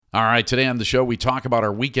All right, today on the show, we talk about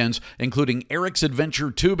our weekends, including Eric's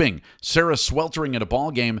adventure tubing, Sarah sweltering at a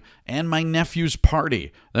ball game, and my nephew's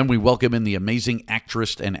party. Then we welcome in the amazing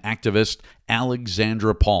actress and activist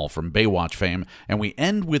Alexandra Paul from Baywatch fame, and we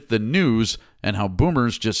end with the news and how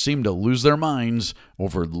boomers just seem to lose their minds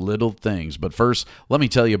over little things. But first, let me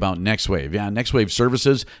tell you about NextWave. Yeah, NextWave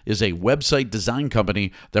Services is a website design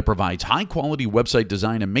company that provides high-quality website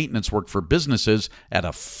design and maintenance work for businesses at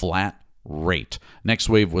a flat rate.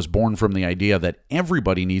 NextWave was born from the idea that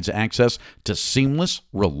everybody needs access to seamless,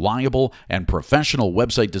 reliable, and professional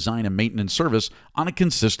website design and maintenance service on a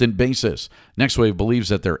consistent basis. NextWave believes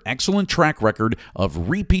that their excellent track record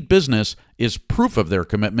of repeat business is proof of their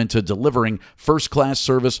commitment to delivering first-class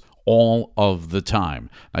service all of the time.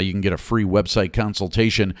 Now, you can get a free website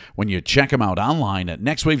consultation when you check them out online at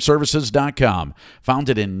nextwaveservices.com.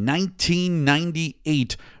 Founded in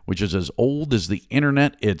 1998, which is as old as the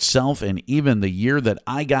internet itself and even the year that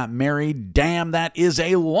I got married. Damn, that is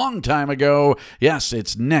a long time ago. Yes,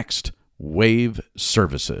 it's Next Wave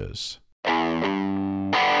Services.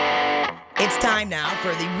 It's time now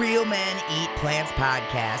for the Real Men Eat Plants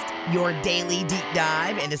podcast, your daily deep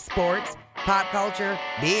dive into sports, pop culture,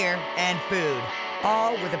 beer, and food,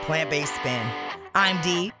 all with a plant-based spin. I'm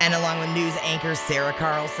Dee, and along with news anchor Sarah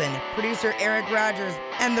Carlson, producer Eric Rogers,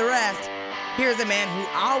 and the rest, here's a man who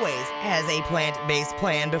always has a plant-based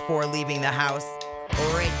plan before leaving the house,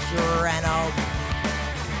 Rich Reynolds.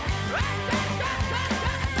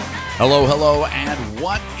 Hello, and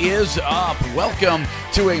what is up? Welcome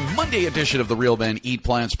to a Monday edition of the Real Men Eat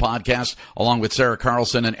Plants podcast, along with Sarah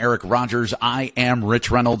Carlson and Eric Rogers. I am Rich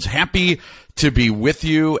Reynolds. Happy to be with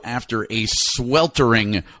you after a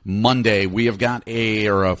sweltering Monday. We have got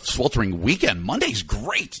a sweltering weekend. Monday's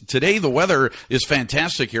great. Today, the weather is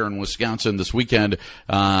fantastic here in Wisconsin. This weekend,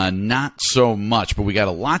 not so much, but we got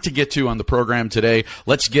a lot to get to on the program today.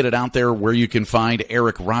 Let's get it out there where you can find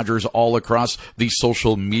Eric Rogers all across the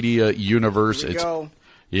social media universe. Here we go.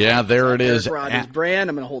 Yeah, there it is. Eric Rogers brand.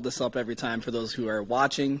 I'm going to hold this up every time for those who are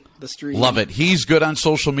watching the stream. Love it. He's good on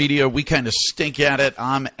social media. We kind of stink at it.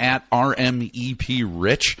 I'm at RMEP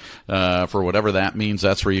Rich, for whatever that means.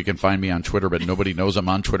 That's where you can find me on Twitter, but nobody knows I'm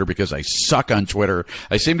on Twitter because I suck on Twitter.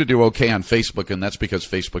 I seem to do okay on Facebook, and that's because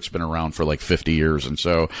Facebook's been around for like 50 years, and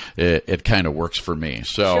so it kind of works for me.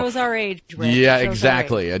 So shows our age, Rich. Yeah, shows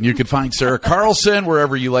exactly. And you can find Sarah Carlson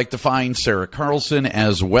wherever you like to find Sarah Carlson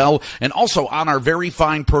as well. And also on our very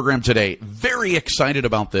fine program today, very excited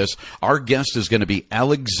about this. Our guest is going to be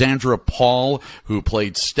Alexandra Paul, who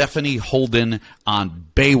played Stephanie Holden on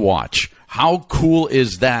Baywatch. How cool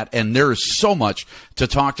is that? And there is so much to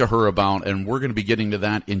talk to her about, and we're going to be getting to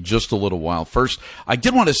that in just a little while. First, I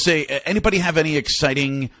did want to say, anybody have any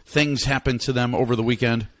exciting things happen to them over the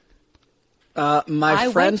weekend?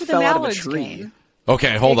 My friend fell out of a tree. Game.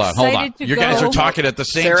 Okay, hold on. You guys are talking at the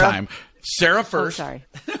same Sarah? time. Sarah first. Oh, sorry.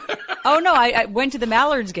 No, I went to the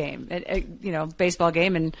Mallards game, baseball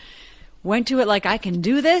game, and went to it like I can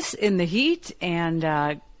do this in the heat, and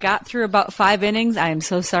got through about 5 innings, I am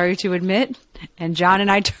so sorry to admit. And John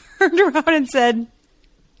and I turned around and said,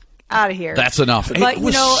 out of here. That's enough. But, it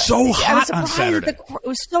was so hot on Saturday.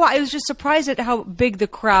 I was just surprised at how big the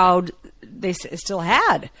crowd they still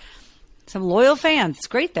had. Some loyal fans. It's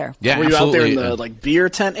great there. Yeah, Were you absolutely. out there in the beer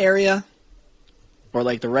tent area? Or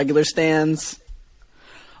the regular stands?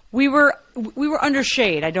 We were under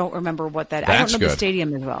shade. I don't remember what that. I don't know good. The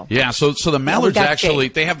stadium as well. Yeah, so the Mallards actually,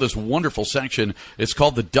 shade. they have this wonderful section. It's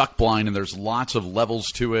called the Duck Blind, and there's lots of levels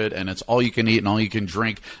to it, and it's all you can eat and all you can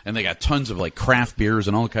drink, and they got tons of craft beers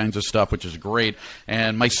and all kinds of stuff, which is great.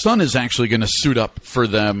 And my son is actually going to suit up for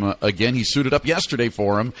them again. He suited up yesterday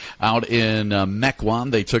for them out in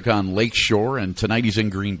Mequon. They took on Lakeshore, and tonight he's in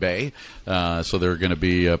Green Bay. So they're going to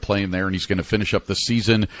be playing there, and he's going to finish up the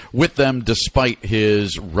season with them despite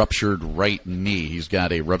his ruptured right knee. He's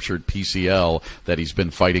got a ruptured PCL that he's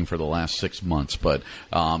been fighting for the last 6 months, but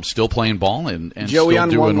still playing ball and Joey still on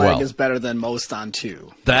doing one leg well. is better than most on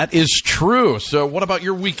two. That is true. So what about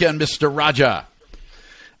your weekend, Mr. Raja?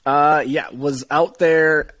 Was out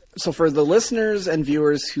there. So for the listeners and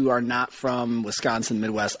viewers who are not from Wisconsin,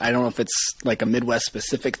 Midwest, I don't know if it's a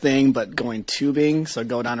Midwest-specific thing, but going tubing, so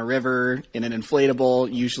go down a river in an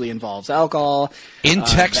inflatable, usually involves alcohol. In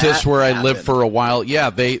Texas, where I lived for a while,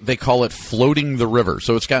 they call it floating the river.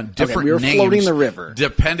 So it's got different we were names. floating the river.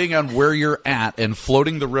 Depending on where you're at, and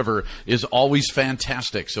floating the river is always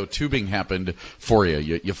fantastic. So tubing happened for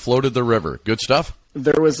you. You floated the river. Good stuff?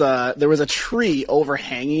 There was a tree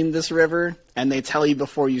overhanging this river, and they tell you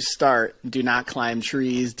before you start, do not climb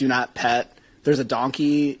trees, do not pet. There's a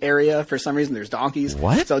donkey area for some reason. There's donkeys.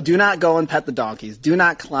 What? So do not go and pet the donkeys. Do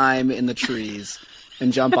not climb in the trees.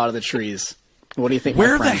 and jump out of the trees. What do you think?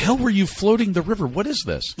 Where the hell were you floating the river? What is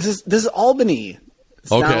this? This is Albany. It's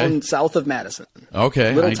down south of Madison.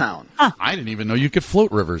 Okay. Little town. I didn't even know you could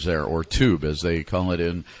float rivers there, or tube, as they call it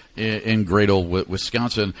in great old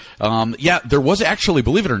Wisconsin. There was actually,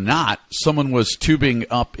 believe it or not, someone was tubing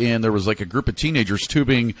up there was like a group of teenagers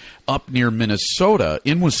tubing up near Minnesota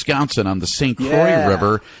in Wisconsin on the St. Croix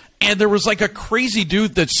River, and there was like a crazy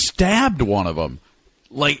dude that stabbed one of them.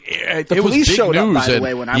 Like, the it was police big showed news. up, by the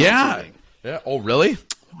way, when I was tubing. Yeah. Oh, really?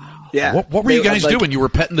 Yeah. What were you guys doing? You were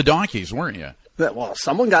petting the donkeys, weren't you? Well,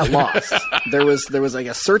 someone got lost. there was like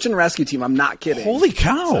a search and rescue team. I'm not kidding. Holy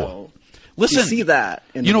cow! So, listen, you see that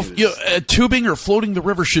in the news. Tubing or floating the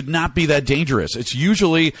river should not be that dangerous. It's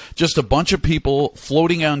usually just a bunch of people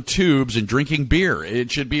floating on tubes and drinking beer.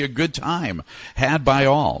 It should be a good time had by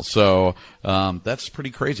all. So that's pretty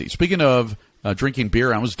crazy. Speaking of drinking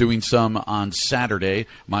beer, I was doing some on Saturday.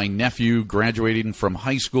 My nephew graduating from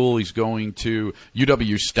high school. He's going to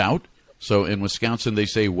UW Stout. So in Wisconsin, they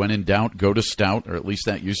say, when in doubt, go to Stout, or at least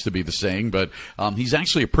that used to be the saying. But he's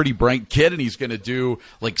actually a pretty bright kid, and he's going to do,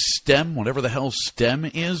 like, STEM, whatever the hell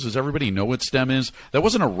STEM is. Does everybody know what STEM is? That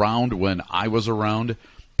wasn't around when I was around,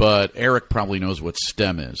 but Eric probably knows what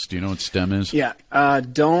STEM is. Do you know what STEM is? Yeah,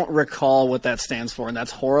 don't recall what that stands for, and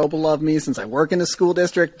that's horrible of me since I work in the school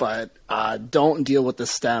district, but don't deal with the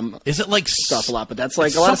STEM is it like stuff a lot, but that's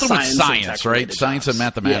like a lot of science, right? Science and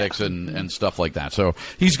mathematics and stuff like that. So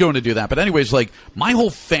he's going to do that. But anyways, like, my whole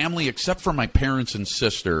family, except for my parents and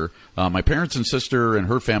sister and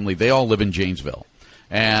her family, they all live in Janesville.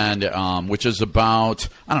 And which is about,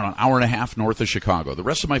 I don't know, an hour and a half north of Chicago. The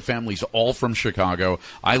rest of my family's all from Chicago.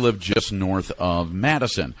 I live just north of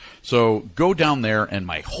Madison. So go down there, and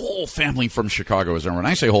my whole family from Chicago is there. When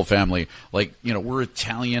I say whole family, like, we're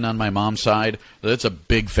Italian on my mom's side. That's a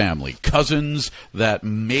big family. Cousins that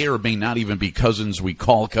may or may not even be cousins we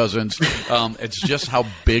call cousins. It's just how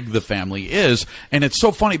big the family is. And it's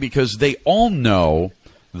so funny because they all know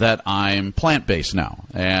that I'm plant-based now.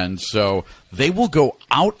 And so they will go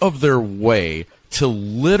out of their way to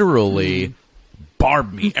literally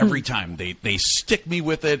barb me every time. They stick me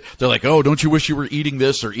with it. They're like, oh, don't you wish you were eating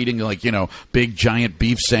this, or eating, like, big giant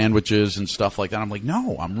beef sandwiches and stuff like that. I'm like,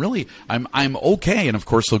 no, I'm okay. And of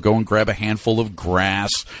course they'll go and grab a handful of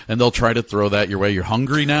grass and they'll try to throw that your way. You're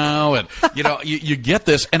hungry now, and you get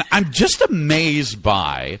this, and I'm just amazed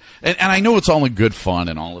by, and I know it's all in good fun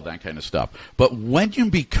and all of that kind of stuff, but when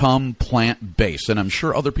you become plant-based, and I'm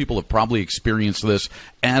sure other people have probably experienced this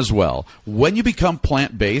as well, when you become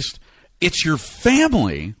plant-based, it's your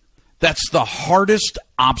family that's the hardest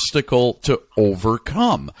obstacle to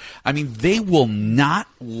overcome. I mean, they will not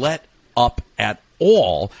let up at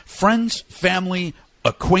all. Friends, family,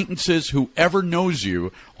 acquaintances, whoever knows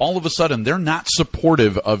you, all of a sudden they're not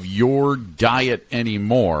supportive of your diet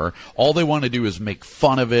anymore. All they want to do is make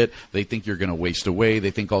fun of it. They think you're going to waste away.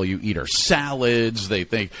 They think all you eat are salads. They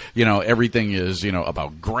think, everything is,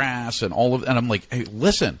 about grass and all of, and I'm like, hey,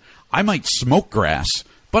 listen, I might smoke grass,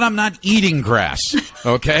 but I'm not eating grass,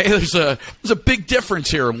 okay? There's a big difference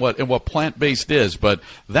here in what plant-based is, but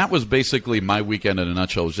that was basically my weekend in a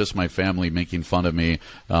nutshell. It was just my family making fun of me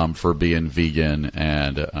for being vegan,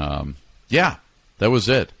 and that was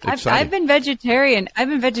it. I've been vegetarian. I've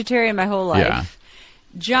been vegetarian my whole life. Yeah.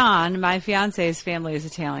 John, my fiance's family is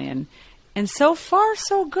Italian, and so far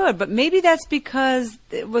so good, but maybe that's because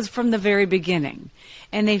it was from the very beginning,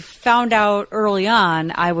 and they found out early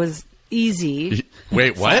on I was easy.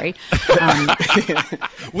 Wait, what? Sorry.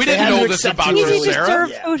 We didn't know this about you, Sarah.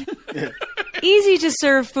 Easy to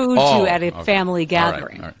serve food to at a family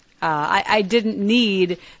gathering. All right. I didn't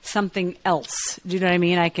need something else. Do you know what I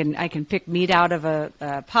mean? I can pick meat out of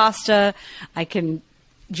a pasta. I can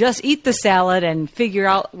just eat the salad and figure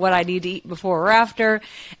out what I need to eat before or after.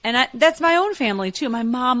 And that's my own family, too. My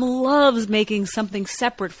mom loves making something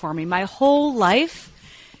separate for me. My whole life,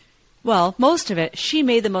 well, most of it, she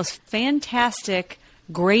made the most fantastic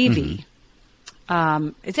gravy. Mm-hmm.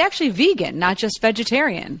 It's actually vegan, not just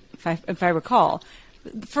vegetarian, if I recall,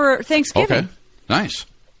 for Thanksgiving. Okay, nice.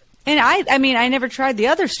 And I never tried the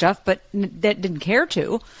other stuff, but that didn't care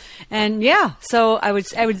to. And so I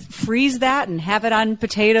would freeze that and have it on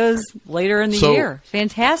potatoes later in the year.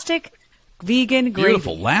 Fantastic vegan gravy.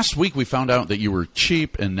 Beautiful. Last week we found out that you were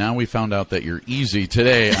cheap, and now we found out that you're easy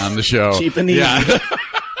today on the show. Cheap and easy. Yeah.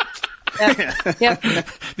 Yep.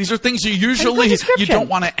 These are things you don't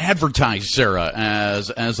want to advertise, Sarah, as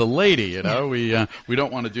a lady. We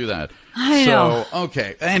don't want to do that. I know. So,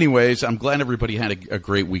 okay. Anyways, I'm glad everybody had a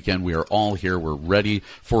great weekend. We are all here. We're ready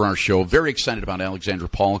for our show. Very excited about Alexandra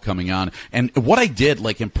Paul coming on. And what I did,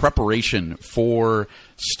 like, in preparation for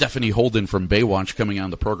Stephanie Holden from Baywatch coming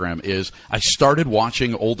on the program is I started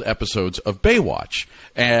watching old episodes of Baywatch.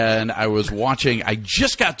 And I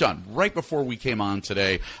just got done right before we came on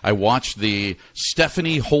today. I watched the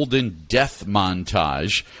Stephanie Holden death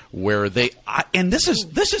montage where and this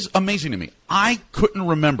is amazing to me. I couldn't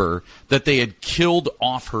remember that they had killed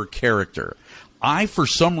off her character. I, for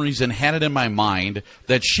some reason, had it in my mind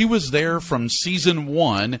that she was there from season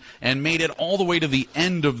 1 and made it all the way to the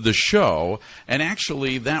end of the show, and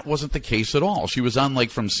actually that wasn't the case at all. She was on, like,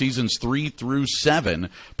 from seasons 3 through 7,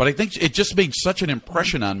 but I think it just made such an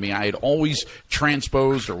impression on me. I had always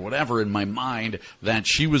transposed or whatever in my mind that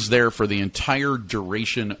she was there for the entire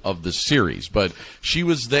duration of the series, but she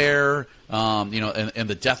was there. In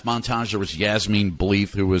the death montage, there was Yasmin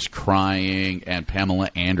Bleeth, who was crying, and Pamela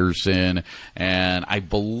Anderson, and I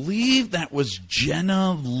believe that was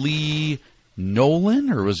Jenna Lee Nolan,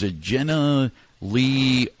 or was it Jenna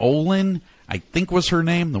Lee Olin? I think was her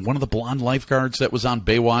name, one of the blonde lifeguards that was on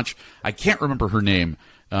Baywatch. I can't remember her name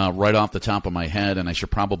right off the top of my head, and I should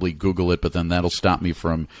probably Google it, but then that'll stop me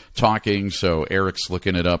from talking, so Eric's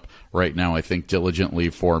looking it up right now, I think, diligently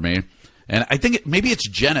for me. And I think maybe it's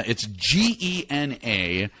Jenna. It's Gena,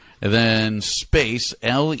 and then space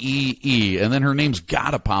Lee, and then her name's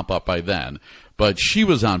got to pop up by then. But she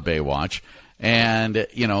was on Baywatch. And,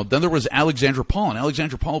 then there was Alexandra Paul. And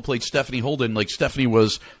Alexandra Paul played Stephanie Holden. Like, Stephanie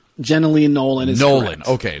was... Jenna Lee Nolan is correct.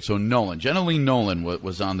 Okay, so Nolan. Jenna Lee Nolan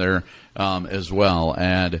was on there as well.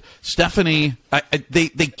 And Stephanie, they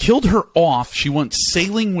killed her off. She went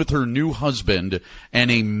sailing with her new husband,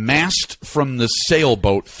 and a mast from the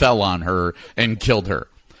sailboat fell on her and killed her.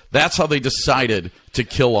 That's how they decided to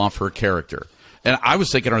kill off her character. And I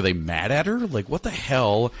was thinking, are they mad at her? Like, what the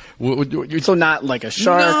hell? So not like a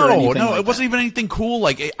shark or anything No, like it wasn't even anything cool.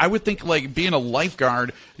 Like, I would think, like, being a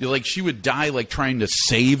lifeguard, like, she would die, like, trying to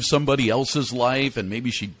save somebody else's life, and maybe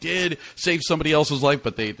she did save somebody else's life,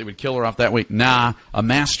 but they would kill her off that way. Nah, a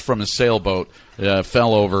mast from a sailboat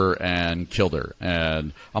fell over and killed her.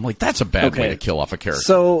 And I'm like, that's a bad way to kill off a character.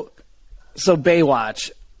 So Baywatch...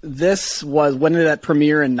 This was, when did that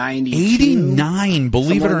premiere in 92? 89,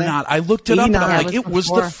 believe it or not. I looked it up and I'm like, it was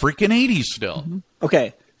the freaking 80s still. Mm-hmm.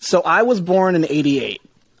 Okay, so I was born in 88.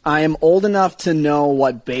 I am old enough to know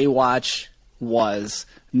what Baywatch was,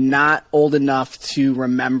 not old enough to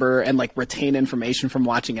remember and, like, retain information from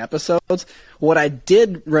watching episodes. What I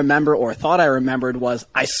did remember, or thought I remembered, was,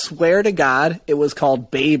 I swear to God, it was called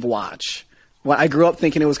Baywatch. Well, I grew up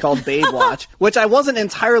thinking it was called Baywatch, which I wasn't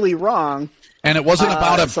entirely wrong. And it wasn't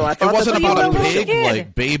about a pig, kid.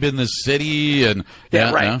 like Babe in the City, and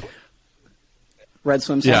right. Red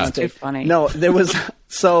swimsuit. Yeah, that's too funny. No, there was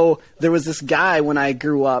this guy when I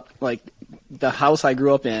grew up, like the house I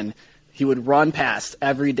grew up in. He would run past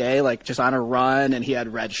every day, like just on a run, and he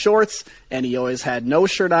had red shorts, and he always had no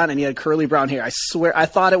shirt on, and he had curly brown hair. I swear, I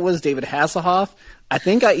thought it was David Hasselhoff. I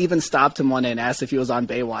think I even stopped him one day and asked if he was on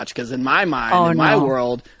Baywatch, because in my mind, my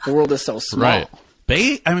world, the world is so small. Right.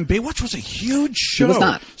 Baywatch was a huge show. It was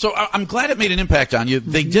not. So I'm glad it made an impact on you.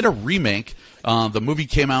 They did a remake. The movie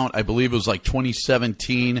came out, I believe it was like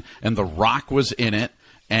 2017, and The Rock was in it,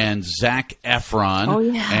 and Zac Efron. Oh,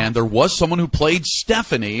 yeah. And there was someone who played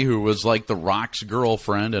Stephanie, who was like The Rock's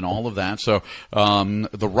girlfriend and all of that. So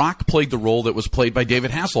The Rock played the role that was played by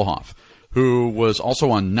David Hasselhoff, who was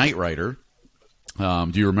also on Knight Rider.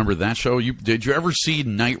 Do you remember that show? Did you ever see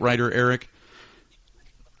Knight Rider, Eric?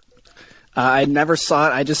 I never saw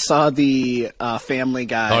it. I just saw the Family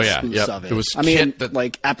Guy spoofs of it. It was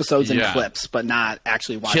like episodes and clips, but not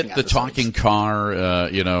actually watching Kit the talking car,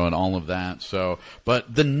 and all of that. So,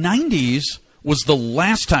 but the 90s was the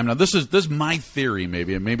last time. Now, this is my theory,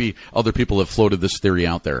 maybe, and maybe other people have floated this theory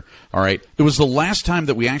out there. All right, it was the last time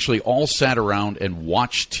that we actually all sat around and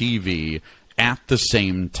watched TV at the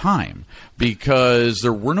same time, because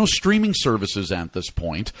there were no streaming services at this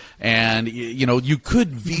point, and you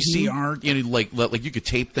could VCR, like you could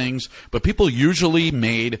tape things, but people usually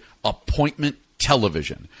made appointment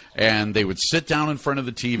television, and they would sit down in front of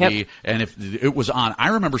the TV, and if it was on, I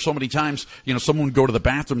remember so many times, someone would go to the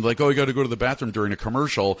bathroom, like, oh, you got to go to the bathroom during a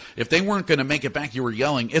commercial. If they weren't going to make it back, you were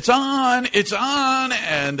yelling, it's on,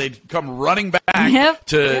 and they'd come running back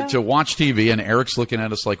to watch TV, and Eric's looking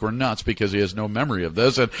at us like we're nuts because he has no memory of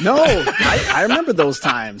this. And no, I remember those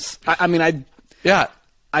times.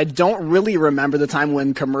 I don't really remember the time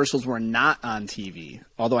when commercials were not on TV.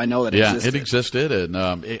 although I know that it Yeah, existed. it existed,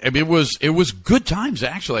 and it was good times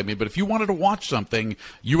actually. I mean, but if you wanted to watch something,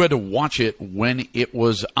 you had to watch it when it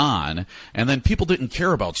was on, and then people didn't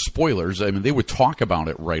care about spoilers. I mean, they would talk about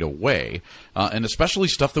it right away, and especially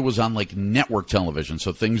stuff that was on like network television.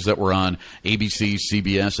 So things that were on ABC,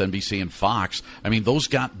 CBS, NBC, and Fox. I mean, those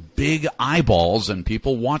got big eyeballs, and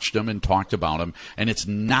people watched them and talked about them. And it's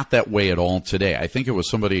not that way at all today. I think it was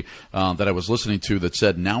somebody that I was listening to that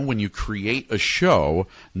said, now when you create a show,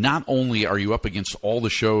 not only are you up against all the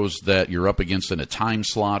shows that you're up against in a time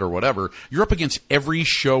slot or whatever, you're up against every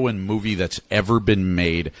show and movie that's ever been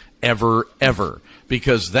made, ever,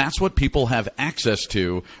 because that's what people have access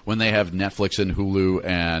to when they have Netflix and Hulu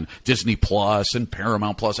and Disney Plus and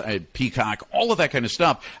Paramount Plus, Peacock, all of that kind of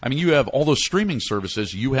stuff. I mean, you have all those streaming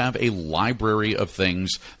services. You have a library of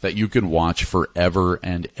things that you can watch forever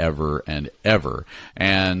and ever and ever.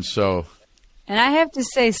 And so... And I have to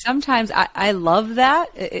say, sometimes I love that.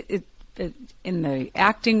 In the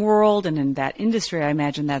acting world and in that industry, I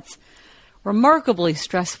imagine that's remarkably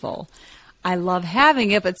stressful. I love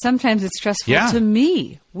having it, but sometimes it's stressful to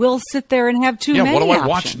me. We'll sit there and have too many what do I options.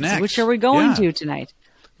 watch next? Which are we going to tonight?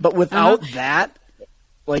 But without that,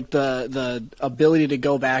 like the ability to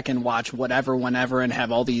go back and watch whatever, whenever, and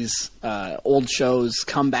have all these old shows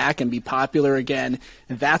come back and be popular again,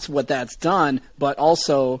 that's what that's done. But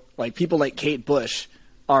also, like people like Kate Bush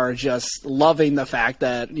are just loving the fact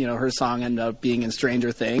that her song ended up being in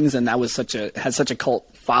Stranger Things, and that was has such a cult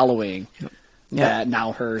following. That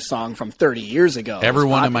now her song from 30 years ago.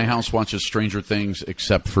 Everyone in my house watches Stranger Things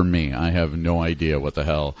except for me. I have no idea what the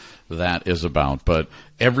hell that is about. But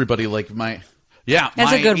everybody, like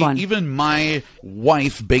that's a good one. Even my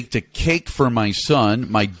wife baked a cake for my son.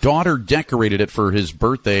 My daughter decorated it for his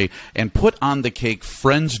birthday and put on the cake,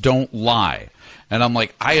 "Friends Don't Lie." And I'm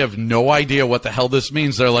like, I have no idea what the hell this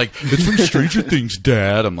means. They're like, "It's from Stranger Things,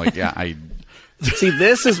 Dad." I'm like, yeah, See,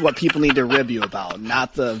 this is what people need to rib you about,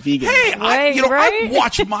 not the vegan. Hey, right? I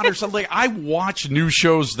watch modern stuff. Like, I watch new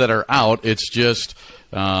shows that are out. It's just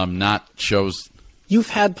not shows. You've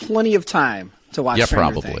had plenty of time to watch.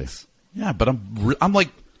 Stranger Things. Yeah, but I'm like,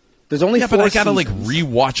 there's only 4 but I gotta seasons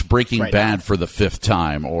rewatch Breaking Bad now for the 5th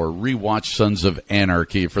time, or rewatch Sons of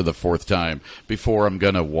Anarchy for the 4th time before I'm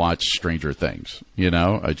gonna watch Stranger Things.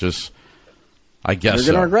 I guess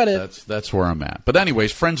you're gonna regret it. That's where I'm at. But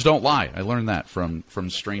anyways, Friends Don't Lie. I learned that from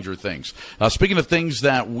Stranger Things. Speaking of things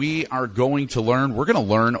that we are going to learn, we're going to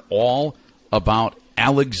learn all about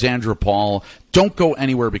Alexandra Paul. Don't go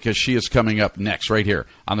anywhere, because she is coming up next right here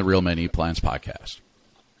on the Real Men Eat Plants podcast.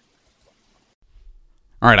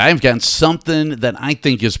 All right, I've got something that I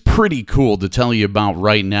think is pretty cool to tell you about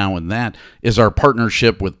right now, and that is our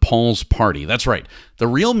partnership with Paul's Party. That's right. The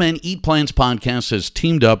Real Men Eat Plants podcast has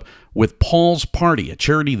teamed up with Paul's Party, a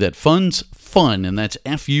charity that funds fun, and that's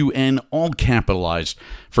F-U-N, all capitalized,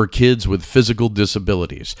 for kids with physical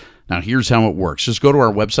disabilities. Now, here's how it works. Just go to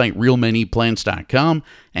our website, realmeneatplants.com,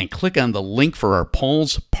 and click on the link for our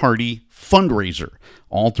Paul's Party fundraiser.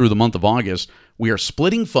 All through the month of August, we are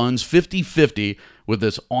splitting funds 50-50 with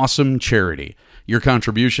this awesome charity. Your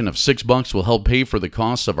contribution of $6 will help pay for the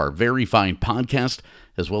costs of our very fine podcast,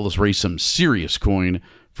 as well as raise some serious coin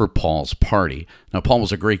for Paul's Party. Now, Paul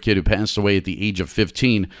was a great kid who passed away at the age of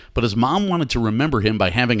 15, but his mom wanted to remember him by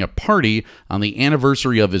having a party on the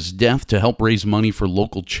anniversary of his death to help raise money for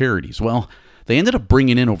local charities. Well, they ended up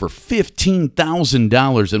bringing in over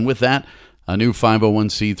 $15,000, and with that, a new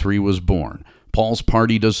 501c3 was born. Paul's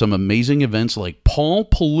Party does some amazing events like Paul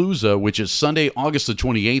Palooza, which is Sunday, August the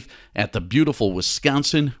 28th at the beautiful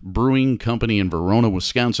Wisconsin Brewing Company in Verona,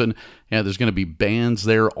 Wisconsin. Yeah, there's going to be bands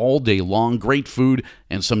there all day long, great food,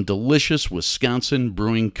 and some delicious Wisconsin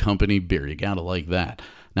Brewing Company beer. You got to like that.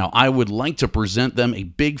 Now, I would like to present them a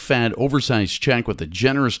big, fat, oversized check with a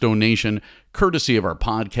generous donation, courtesy of our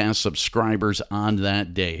podcast subscribers on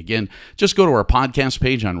that day. Again, just go to our podcast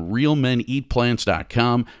page on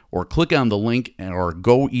realmeneatplants.com, or click on the link, or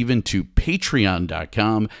go even to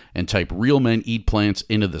patreon.com and type Real Men Eat Plants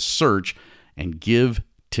into the search and give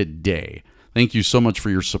today. Thank you so much for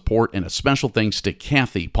your support, and a special thanks to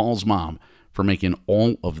Kathy, Paul's mom, for making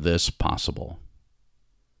all of this possible.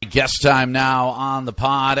 Guest time now on the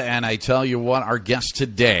pod, and I tell you what, our guest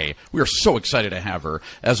today, we are so excited to have her,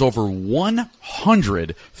 as over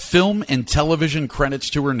 100 film and television credits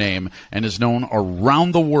to her name, and is known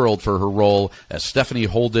around the world for her role as Stephanie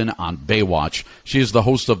Holden on Baywatch. She is the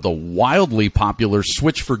host of the wildly popular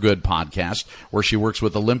Switch for Good podcast, where she works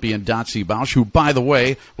with Olympian Dotsie Bausch, who, by the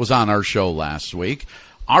way, was on our show last week.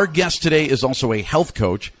 Our guest today is also a health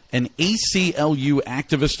coach, an ACLU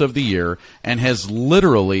Activist of the Year, and has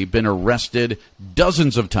literally been arrested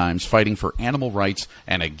dozens of times fighting for animal rights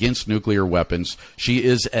and against nuclear weapons. She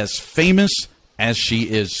is as famous as she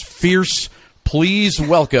is fierce. Please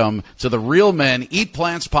welcome to the Real Men Eat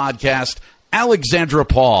Plants podcast, Alexandra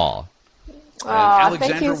Paul.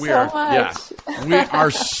 Thank you so much. We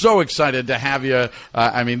are so excited to have you.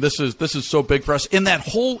 This is so big for us. In that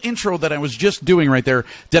whole intro that I was just doing right there,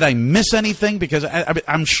 did I miss anything? Because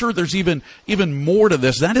I'm sure there's even more to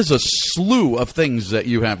this. That is a slew of things that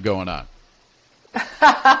you have going on.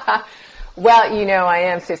 Well, I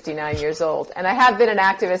am 59 years old, and I have been an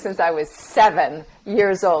activist since I was 7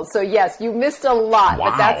 years old. So, yes, you missed a lot,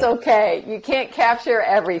 Wow. But that's okay. You can't capture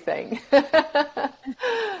everything.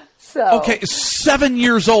 Okay, 7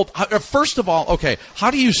 years old. First of all, okay, how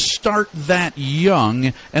do you start that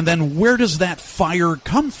young, and then where does that fire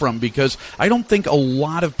come from? Because I don't think a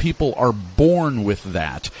lot of people are born with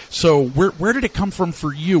that. So where did it come from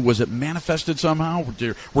for you? Was it manifested somehow?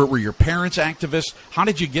 Were your parents activists? How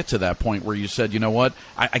did you get to that point where you said, you know what,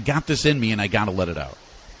 I got this in me and I got to let it out?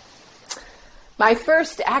 My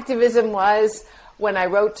first activism was when I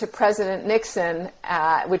wrote to President Nixon,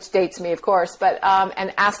 which dates me, of course,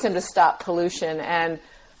 and asked him to stop pollution. And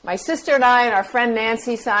my sister and I and our friend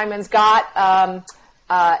Nancy Simons got a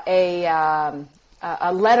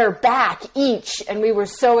letter back each, and we were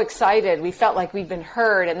so excited. We felt like we'd been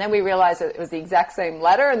heard, and then we realized that it was the exact same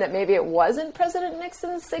letter and that maybe it wasn't President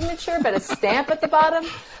Nixon's signature, but a stamp at the bottom.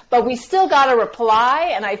 But we still got a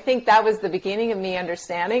reply, and I think that was the beginning of me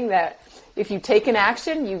understanding that if you take an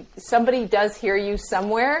action, somebody does hear you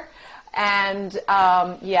somewhere. And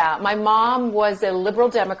my mom was a liberal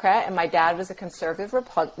Democrat and my dad was a conservative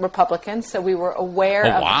Republican. So we were aware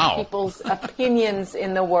of people's opinions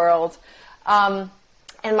in the world. And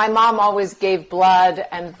my mom always gave blood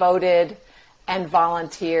and voted and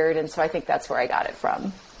volunteered. And so I think that's where I got it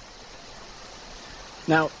from.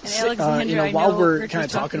 Now, while we're kind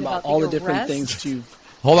of talking about all the different things you've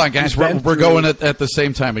Hold on, guys. We're going at the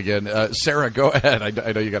same time again. Sarah, go ahead.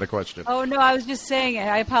 I know you got a question. Oh, no, I was just saying,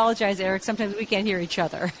 I apologize, Eric. Sometimes we can't hear each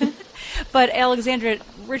other. But, Alexandra,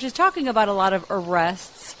 we're just talking about a lot of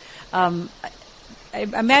arrests. I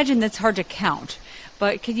imagine that's hard to count.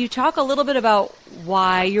 But can you talk a little bit about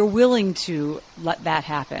why you're willing to let that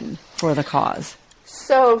happen for the cause?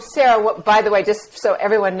 So, Sarah, by the way, just so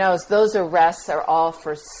everyone knows, those arrests are all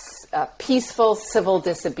for peaceful civil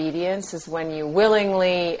disobedience, is when you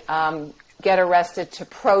willingly get arrested to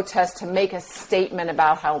protest, to make a statement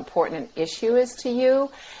about how important an issue is to you.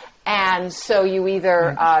 And so you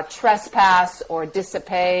either trespass or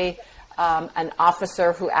disobey an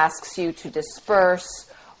officer who asks you to disperse,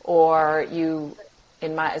 or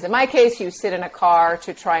as in my case, you sit in a car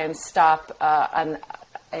to try and stop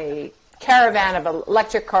a caravan of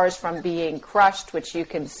electric cars from being crushed, which you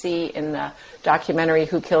can see in the documentary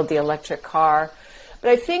Who Killed the Electric Car.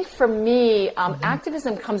 But I think for me,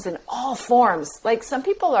 activism comes in all forms. Like, some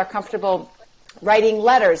people are comfortable writing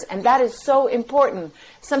letters, and that is so important.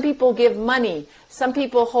 Some people give money. Some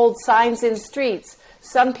people hold signs in streets.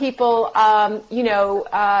 Some people,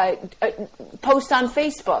 post on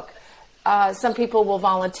Facebook. Some people will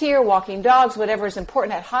volunteer, walking dogs, whatever is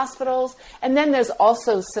important at hospitals. And then there's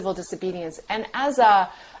also civil disobedience. And as a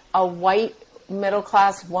white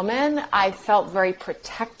middle-class woman, I felt very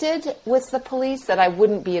protected with the police, that I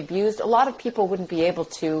wouldn't be abused. A lot of people wouldn't be able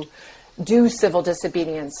to do civil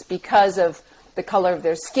disobedience because of the color of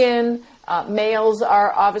their skin. Males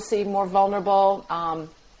are obviously more vulnerable.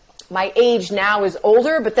 My age now is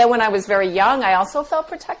older, but then when I was very young, I also felt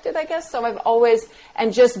protected, I guess. So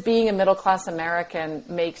and just being a middle-class American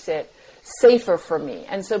makes it safer for me.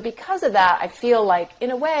 And so because of that, I feel like, in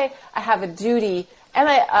a way, I have a duty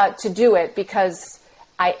to do it because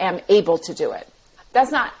I am able to do it.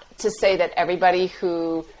 That's not to say that everybody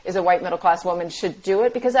who is a white middle-class woman should do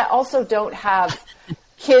it, because I also don't have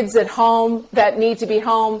kids at home that need to be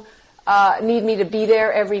home, need me to be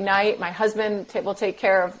there every night. My husband will take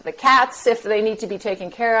care of the cats if they need to be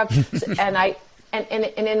taken care of. And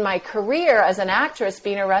in my career as an actress,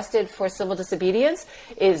 being arrested for civil disobedience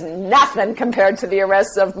is nothing compared to the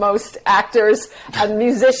arrests of most actors and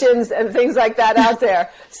musicians and things like that out there.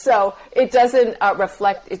 So it doesn't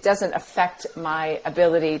affect my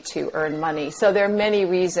ability to earn money. So there are many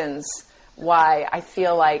reasons why I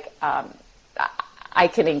feel like I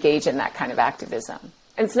can engage in that kind of activism.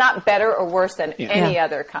 And it's not better or worse than any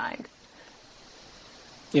other kind.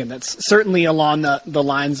 Yeah, that's certainly along the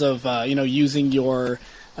lines of using your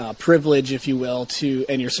privilege, if you will,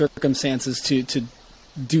 and your circumstances to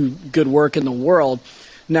do good work in the world.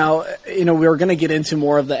 Now, we're going to get into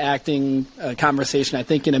more of the acting conversation, I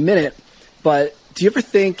think, in a minute. But do you ever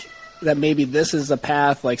think that maybe this is a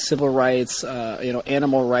path like civil rights,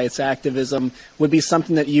 animal rights activism would be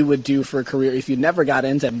something that you would do for a career if you never got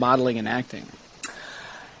into modeling and acting?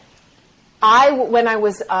 When I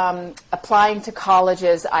was applying to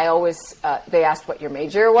colleges, I always they asked what your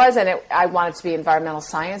major was, and I wanted to be environmental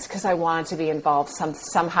science because I wanted to be involved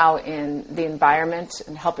somehow in the environment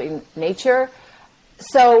and helping nature.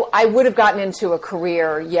 So I would have gotten into a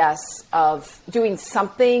career, yes, of doing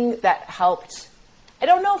something that helped. I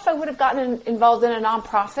don't know if I would have gotten involved in a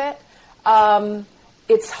nonprofit.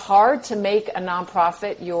 It's hard to make a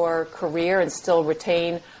nonprofit your career and still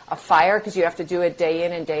retain a fire because you have to do it day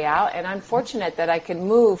in and day out. And I'm fortunate that I can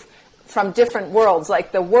move from different worlds,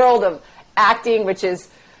 like the world of acting, which is,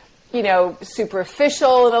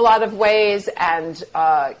 superficial in a lot of ways and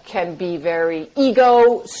can be very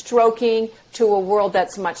ego-stroking, to a world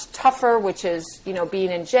that's much tougher, which is,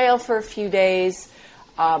 being in jail for a few days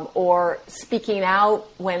or speaking out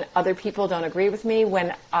when other people don't agree with me.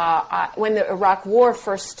 When the Iraq War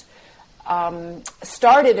first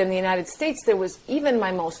started in the United States, there was even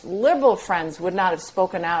my most liberal friends would not have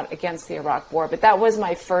spoken out against the Iraq War. But that was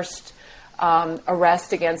my first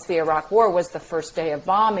arrest against the Iraq War, was the first day of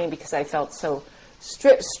bombing, because I felt so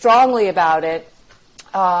strongly about it.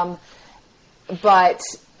 But,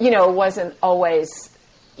 it wasn't always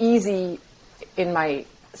easy in my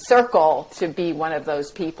circle to be one of those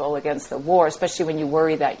people against the war, especially when you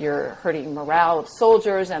worry that you're hurting morale of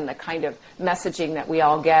soldiers and the kind of messaging that we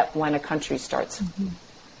all get when a country starts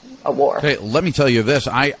a war. Hey, let me tell you this.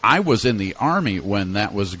 I was in the Army when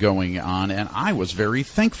that was going on, and I was very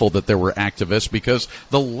thankful that there were activists, because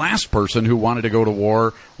the last person who wanted to go to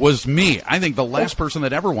war was me. I think the last person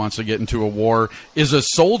that ever wants to get into a war is a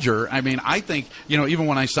soldier. I mean, I think, even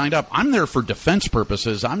when I signed up, I'm there for defense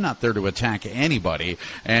purposes. I'm not there to attack anybody.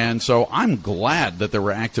 And so I'm glad that there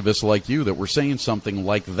were activists like you that were saying something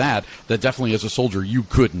like that definitely as a soldier you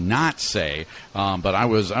could not say. But I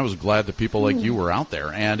was glad that people like you were out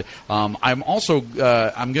there. And I'm also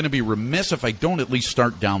I'm going to be remiss if I don't at least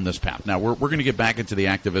start down this path. Now, we're going to get back into the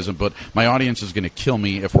activism, but my audience is going to kill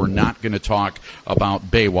me if we're not going to talk about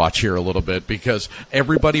Baywatch here a little bit, because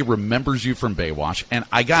everybody remembers you from Baywatch. And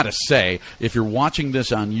I got to say, if you're watching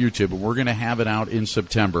this on YouTube, we're going to have it out in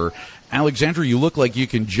September, Alexandra, you look like you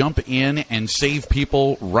can jump in and save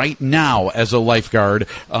people right now as a lifeguard,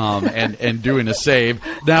 and doing a save.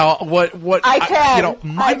 Now, what I can,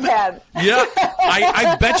 I can. Yeah,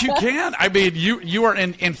 I bet you can. I mean, you are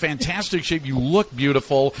in fantastic shape. You look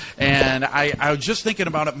beautiful, and I was just thinking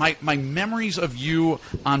about it. My memories of you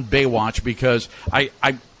on Baywatch, because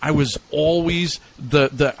I was always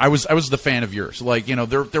I was the fan of yours. Like,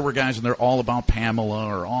 there were guys and they're all about Pamela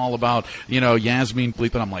or all about, Yasmin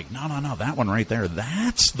Bleep, and I'm like, no, that one right there,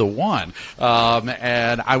 that's the one.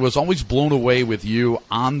 And I was always blown away with you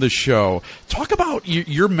on the show. Talk about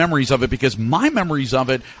your memories of it, because my memories of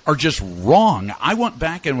it are just wrong. I went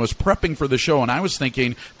back and was prepping for the show, and I was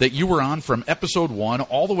thinking that you were on from episode 1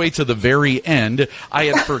 all the way to the very end. I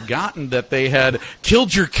had forgotten that they had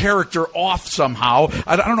killed your character off somehow.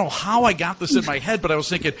 I don't know how I got this in my head, but I was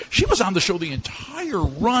thinking she was on the show the entire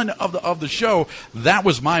run of the show. That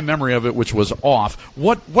was my memory of it, which was off.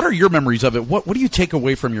 What are your memories of it? What do you take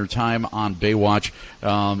away from your time on Baywatch?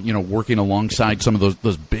 Working alongside some of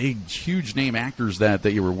those big, huge name actors that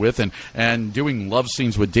you were with, and doing love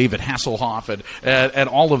scenes with David Hasselhoff and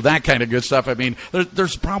all of that kind of good stuff. I mean,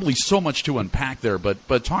 there's probably so much to unpack there,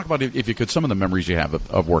 but talk about, if you could, some of the memories you have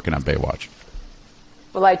of working on Baywatch.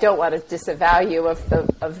 Well, I don't want to disavow you of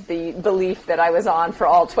the belief that I was on for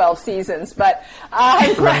all 12 seasons, but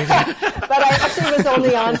I actually was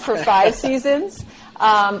only on for 5 seasons.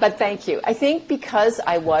 But thank you. I think because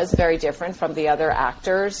I was very different from the other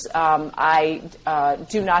actors, I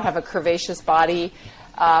do not have a curvaceous body.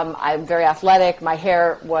 I'm very athletic. My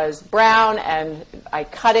hair was brown, and I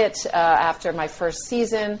cut it after my first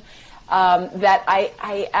season. That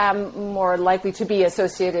I am more likely to be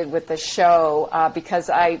associated with the show because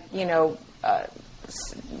I,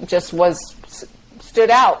 just stood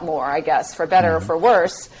out more, I guess, for better or for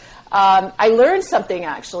worse. I learned something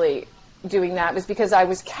actually doing that, was because I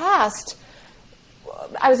was cast.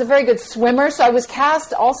 I was a very good swimmer, so I was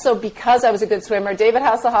cast also because I was a good swimmer. David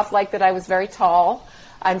Hasselhoff liked that I was very tall.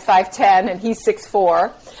 I'm 5'10", and he's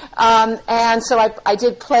 6'4". And so I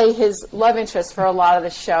did play his love interest for a lot of the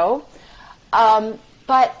show.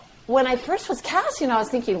 But when I first was cast, I was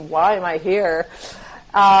thinking, why am I here?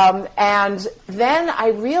 And then I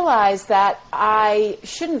realized that I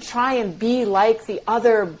shouldn't try and be like the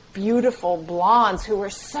other beautiful blondes who were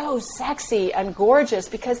so sexy and gorgeous,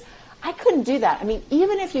 because I couldn't do that. I mean,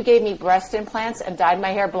 even if you gave me breast implants and dyed my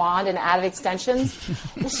hair blonde and added extensions,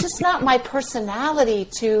 it's just not my personality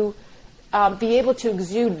to be able to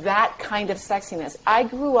exude that kind of sexiness. I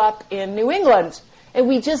grew up in New England, and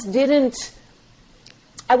we just didn't...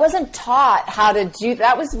 I wasn't taught how to do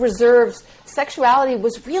that. Was reserved. Sexuality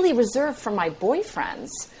was really reserved for my boyfriends,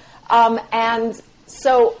 and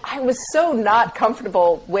so I was so not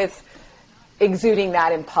comfortable with exuding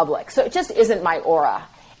that in public. So it just isn't my aura.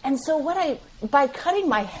 And so by cutting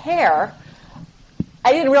my hair,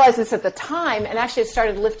 I didn't realize this at the time, and actually I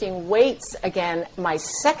started lifting weights again my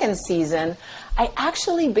second season. I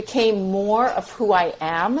actually became more of who I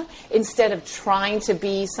am instead of trying to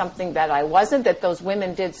be something that I wasn't, that those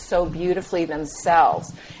women did so beautifully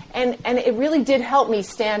themselves. And it really did help me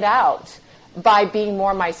stand out by being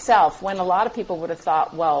more myself, when a lot of people would have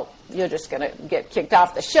thought, well, you're just going to get kicked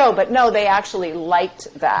off the show. But no, they actually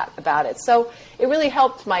liked that about it. So it really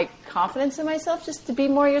helped my confidence in myself, just to be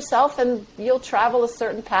more yourself, and you'll travel a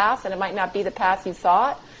certain path, and it might not be the path you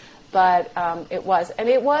thought, but it was. And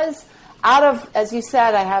it was out of, as you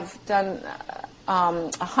said, I have done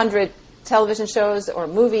 100 television shows or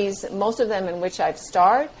movies, most of them in which I've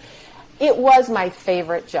starred. It was my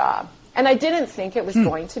favorite job. And I didn't think it was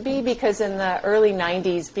going to be, because in the early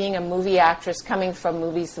 90s, being a movie actress, coming from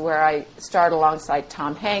movies where I starred alongside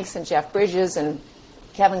Tom Hanks and Jeff Bridges and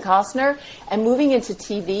Kevin Costner, and moving into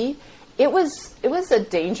TV, it was a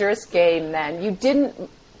dangerous game then.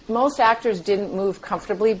 Most actors didn't move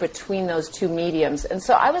comfortably between those two mediums. And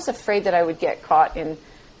so I was afraid that I would get caught in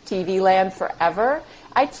TV land forever.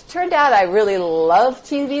 Turned out I really love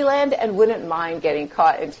TV land and wouldn't mind getting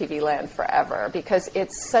caught in TV land forever, because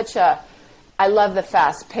it's I love the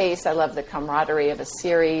fast pace, I love the camaraderie of a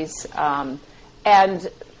series, and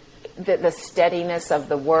the steadiness of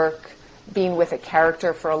the work, being with a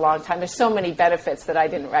character for a long time. There's so many benefits that I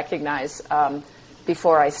didn't recognize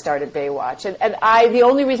before I started Baywatch. And the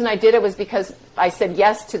only reason I did it was because I said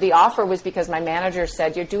yes to the offer, was because my manager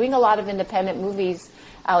said, you're doing a lot of independent movies,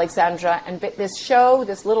 Alexandra, and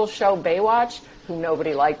this little show, Baywatch, whom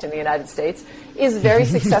nobody liked in the United States, is very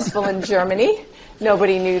successful in Germany.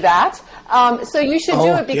 Nobody knew that. So you should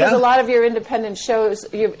do it, because a lot of your independent shows,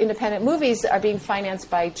 your independent movies are being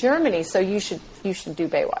financed by Germany, so you should do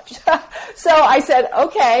Baywatch. So I said,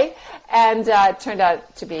 okay, and it turned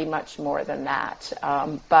out to be much more than that.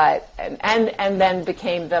 And then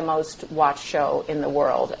became the most watched show in the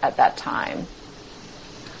world at that time.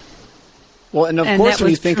 Well, and of course, when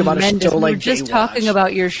you think about a show like Baywatch. We were just talking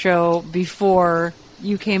about your show before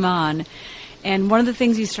you came on, and one of the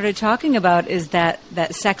things you started talking about is that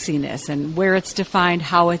sexiness and where it's defined,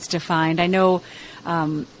 how it's defined. I know,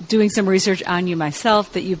 doing some research on you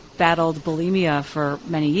myself, that you've battled bulimia for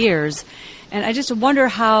many years, and I just wonder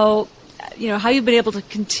how you've been able to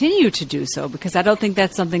continue to do so, because I don't think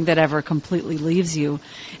that's something that ever completely leaves you,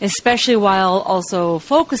 especially while also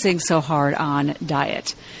focusing so hard on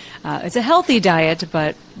diet. It's a healthy diet,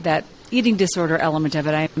 but that eating disorder element of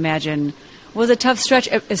it, I imagine, was a tough stretch,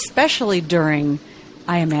 especially during,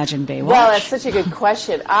 I imagine, Baywatch. Well, that's such a good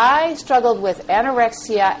question. I struggled with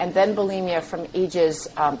anorexia and then bulimia from ages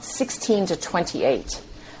 16 to 28.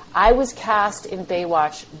 I was cast in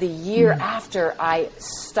Baywatch the year after I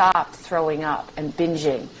stopped throwing up and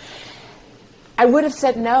binging. I would have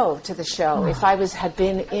said no to the show if I had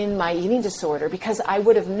been in my eating disorder, because I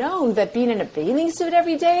would have known that being in a bathing suit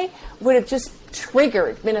every day would have just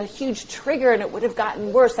been a huge trigger, and it would have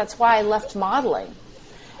gotten worse. That's why I left modeling.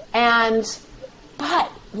 But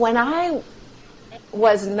when I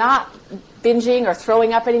was not binging or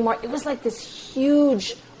throwing up anymore, it was like this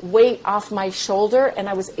huge weight off my shoulder, and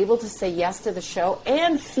I was able to say yes to the show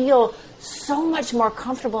and feel so much more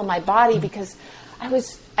comfortable in my body, because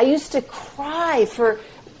I used to cry for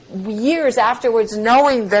years afterwards,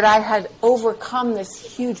 knowing that I had overcome this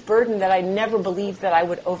huge burden that I never believed that I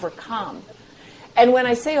would overcome. And when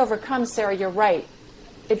I say overcome, Sarah, you're right.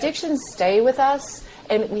 Addictions stay with us,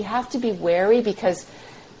 and we have to be wary, because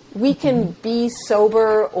we can be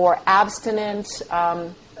sober or abstinent,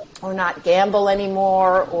 or not gamble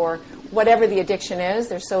anymore, or whatever the addiction is.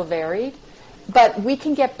 They're so varied. But we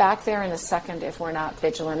can get back there in a second if we're not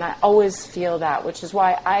vigilant. I always feel that, which is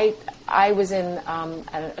why I was in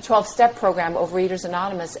a 12-step program, Overeaters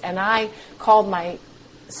Anonymous, and I called my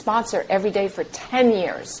sponsor every day for 10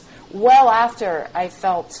 years, well after I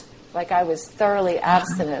felt like I was thoroughly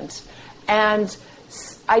abstinent. And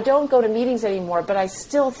I don't go to meetings anymore, but I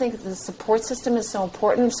still think the support system is so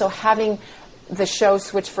important. So having the show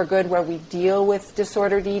Switch for Good, where we deal with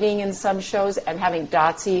disordered eating in some shows, and having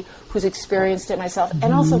Dotsie, who's experienced it myself,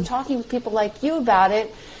 and also talking with people like you about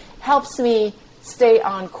it, helps me stay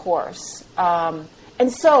on course.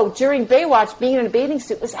 And so during Baywatch, being in a bathing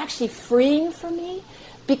suit was actually freeing for me,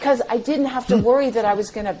 because I didn't have to worry that I was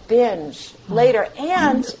going to binge later.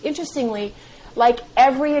 And interestingly, like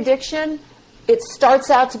every addiction, it starts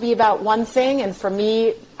out to be about one thing. And for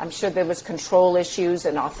me, I'm sure there was control issues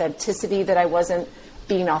and authenticity, that I wasn't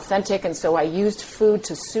being authentic. And so I used food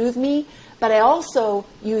to soothe me. But I also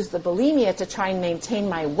used the bulimia to try and maintain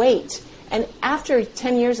my weight. And after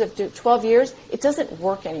 10 years, 12 years, it doesn't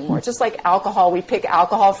work anymore. Just like alcohol, we pick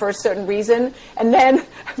alcohol for a certain reason, and then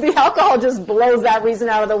the alcohol just blows that reason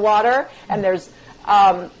out of the water, and there's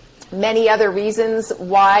many other reasons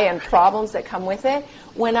why and problems that come with it.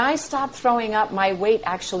 When I stopped throwing up, my weight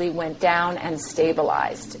actually went down and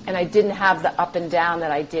stabilized, and I didn't have the up and down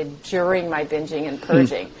that I did during my binging and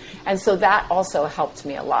purging. And so that also helped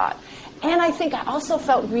me a lot. And I think I also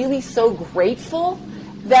felt really so grateful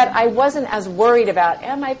that I wasn't as worried about,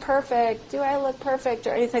 am I perfect? Do I look perfect?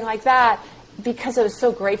 Or anything like that, because I was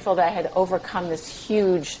so grateful that I had overcome this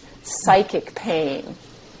huge psychic pain.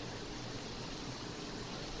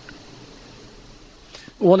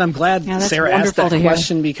 Well, and I'm glad Sarah asked that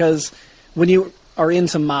question, because when you are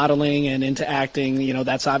into modeling and into acting,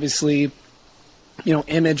 that's obviously,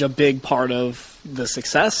 image a big part of the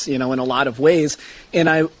success, in a lot of ways.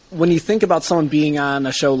 And when you think about someone being on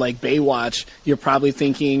a show like Baywatch, you're probably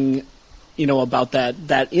thinking, about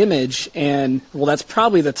that image. And, well, that's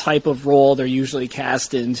probably the type of role they're usually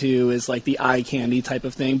cast into, is like the eye candy type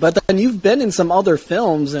of thing. But then you've been in some other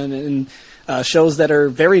films and shows that are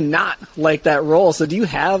very not like that role. So do you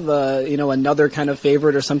have, another kind of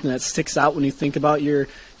favorite or something that sticks out when you think about your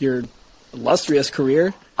illustrious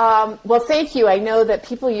career? Well, thank you. I know that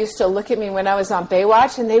people used to look at me when I was on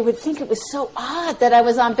Baywatch, and they would think it was so odd that I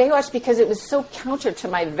was on Baywatch, because it was so counter to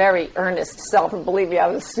my very earnest self. And believe me, I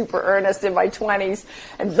was super earnest in my 20s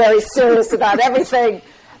and very serious about everything.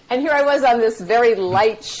 And here I was on this very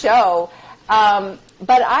light show.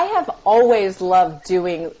 But I have always loved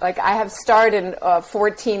doing, I have starred in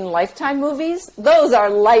 14 Lifetime movies. Those are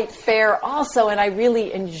light fare also, and I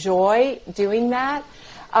really enjoy doing that.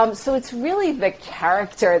 So it's really the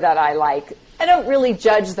character that I like. I don't really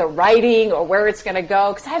judge the writing or where it's going to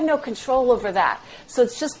go, because I have no control over that. So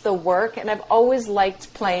it's just the work, and I've always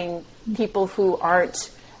liked playing people who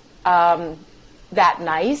aren't that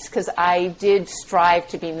nice, because I did strive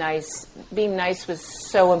to be nice. Being nice was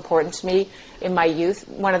so important to me in my youth.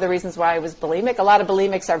 One of the reasons why I was bulimic. A lot of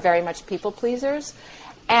bulimics are very much people pleasers.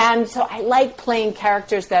 And so I like playing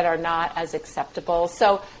characters that are not as acceptable.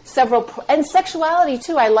 So and sexuality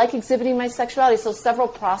too. I like exhibiting my sexuality. So several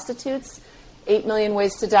prostitutes, 8 Million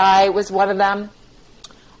Ways to Die was one of them.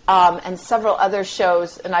 And several other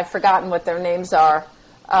shows, and I've forgotten what their names are.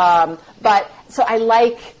 But so I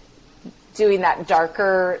like doing that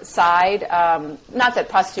darker side. Not that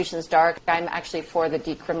prostitution is dark. I'm actually for the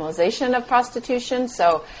decriminalization of prostitution.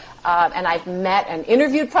 So, and I've met and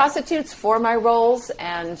interviewed prostitutes for my roles.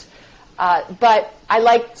 And but I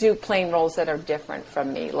like to do playing roles that are different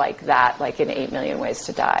from me, like that, like in 8 Million Ways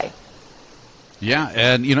to Die. Yeah,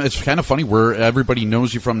 and, it's kind of funny where everybody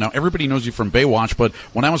knows you from. Now, everybody knows you from Baywatch, but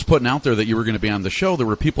when I was putting out there that you were going to be on the show, there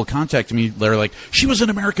were people contacting me. They're like, she was in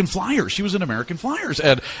American Flyers. She was in American Flyers.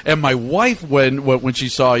 And my wife, when she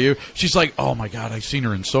saw you, she's like, oh, my God, I've seen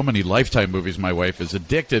her in so many Lifetime movies. My wife is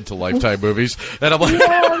addicted to Lifetime movies. And I'm like,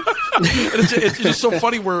 it's just so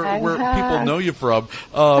funny where people know you from.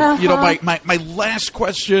 My last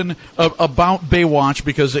question about Baywatch,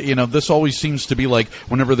 because, this always seems to be like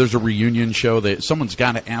whenever there's a reunion show that someone's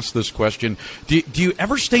got to ask this question. Do you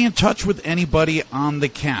ever stay in touch with anybody on the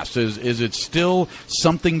cast? Is it still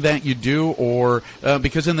something that you do? Or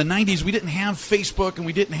because in the 90s we didn't have Facebook and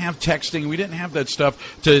we didn't have texting, we didn't have that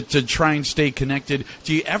stuff to try and stay connected.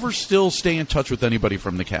 Do you ever still stay in touch with anybody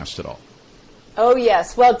from the cast at all? Oh,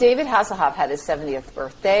 yes. Well, David Hasselhoff had his 70th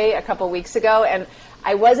birthday a couple weeks ago, and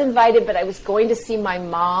I was invited, but I was going to see my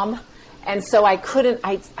mom. And so I couldn't,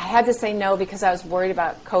 I had to say no because I was worried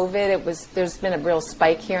about COVID. There's been a real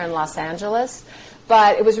spike here in Los Angeles.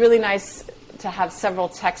 But it was really nice to have several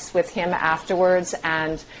texts with him afterwards.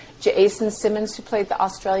 And Jason Simmons, who played the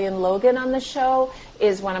Australian Logan on the show,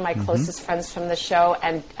 is one of my closest friends from the show.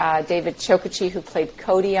 And David Chokachi, who played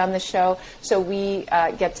Cody on the show. So we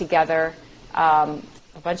get together a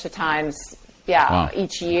bunch of times,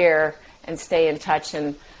 each year and stay in touch.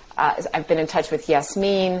 And I've been in touch with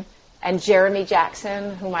Yasmin. And Jeremy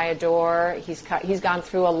Jackson, whom I adore, he's gone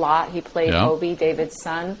through a lot. He played Obi, David's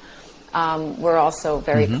son. We're also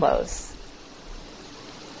very close.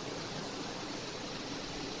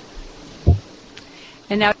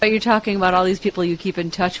 And now you're talking about all these people you keep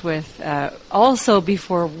in touch with. Also,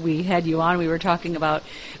 before we had you on, we were talking about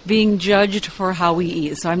being judged for how we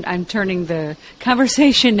eat. So I'm turning the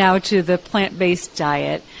conversation now to the plant-based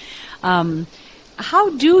diet. How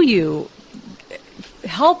do you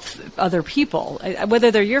help other people,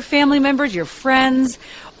 whether they're your family members, your friends,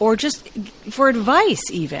 or just for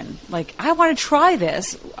advice even? Like, I want to try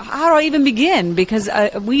this. How do I even begin? Because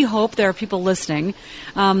we hope there are people listening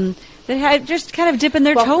that had just kind of dipping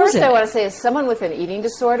their toes first in. I want to say, as someone with an eating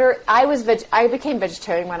disorder, I became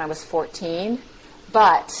vegetarian when I was 14,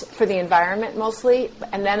 but for the environment mostly.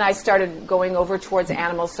 And then I started going over towards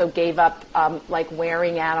animals, so gave up like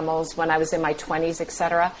wearing animals when I was in my 20s,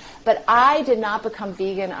 etc. But I did not become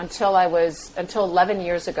vegan until 11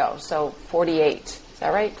 years ago, so 48. Is that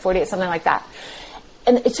right? 48, something like that.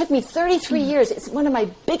 And it took me 33 years. It's one of my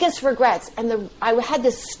biggest regrets. And I had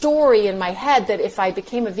this story in my head that if I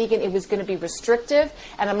became a vegan, it was going to be restrictive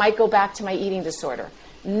and I might go back to my eating disorder.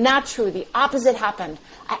 Not true. The opposite happened.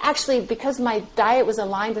 I actually, because my diet was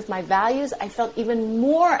aligned with my values, I felt even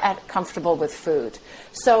more comfortable with food.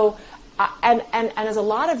 So, and as a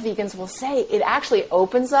lot of vegans will say, it actually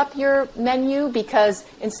opens up your menu, because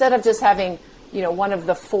instead of just having, one of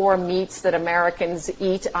the 4 meats that Americans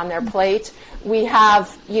eat on their plate, we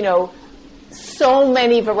have, so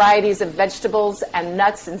many varieties of vegetables and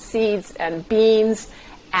nuts and seeds and beans,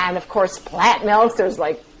 and of course plant milks. There's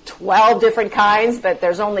like 12 different kinds, but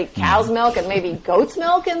there's only cow's milk and maybe goat's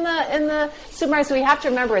milk in the supermarket. So we have to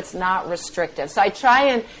remember it's not restrictive. So I try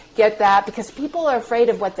and get that, because people are afraid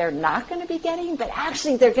of what they're not going to be getting, but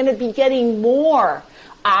actually they're going to be getting more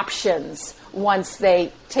options once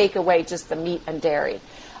they take away just the meat and dairy.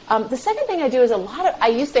 The second thing I do is I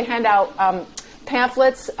used to hand out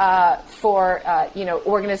pamphlets for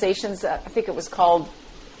organizations. I think it was called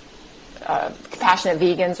Compassionate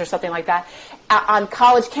Vegans or something like that, on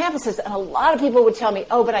college campuses, and a lot of people would tell me,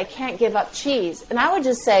 oh, but I can't give up cheese. And I would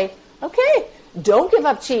just say, okay, don't give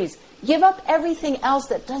up cheese. Give up everything else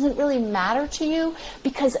that doesn't really matter to you,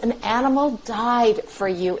 because an animal died for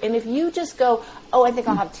you. And if you just go, oh, I think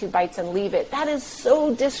I'll have 2 bites and leave it, that is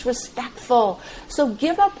so disrespectful. So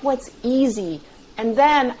give up what's easy. And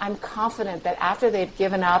then I'm confident that after they've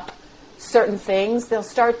given up certain things, they'll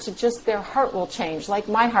start to their heart will change, like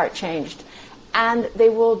my heart changed. And they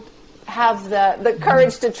will have the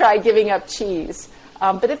courage to try giving up cheese.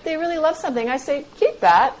 But if they really love something, I say, keep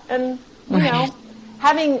that. And,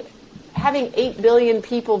 having 8 billion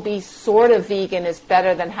people be sort of vegan is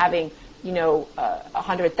better than having,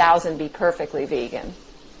 100,000 be perfectly vegan.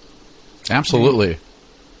 Absolutely.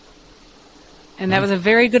 And that was a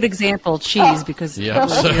very good example, cheese, because we're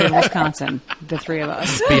here in Wisconsin, the 3 of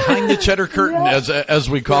us. Behind the cheddar curtain, as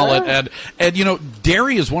we call it. And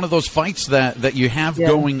dairy is one of those fights that you have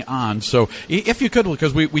going on. So if you could,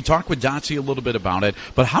 because we talked with Dotsie a little bit about it,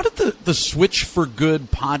 but how did the Switch for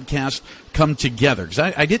Good podcast come together? Because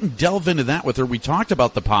I didn't delve into that with her. We talked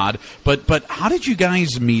about the pod, but how did you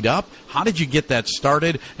guys meet up? How did you get that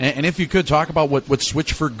started? And if you could, talk about what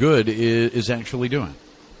Switch for Good is actually doing.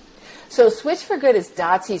 So Switch for Good is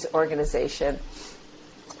Dotsie's organization,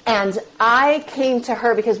 and I came to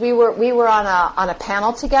her because we were on a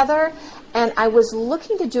panel together, and I was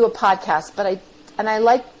looking to do a podcast, but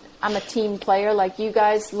I'm a team player like you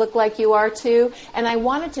guys look like you are too, and I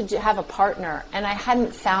wanted to have a partner, and I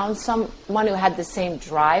hadn't found someone who had the same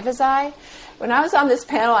drive as I. When I was on this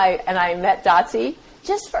panel, I met Dotsie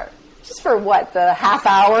just for the half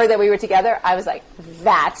hour that we were together, I was like,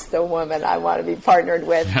 that's the woman I want to be partnered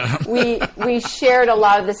with. We shared a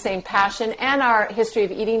lot of the same passion and our history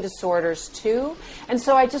of eating disorders too. And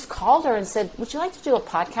so I just called her and said, would you like to do a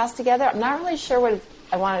podcast together? I'm not really sure what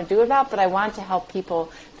I want to do about, but I want to help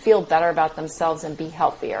people feel better about themselves and be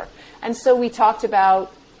healthier. And so we talked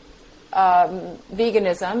about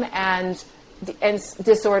veganism and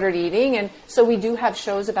disordered eating, and so we do have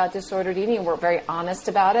shows about disordered eating, and we're very honest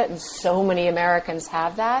about it, and so many Americans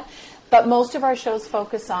have that. But most of our shows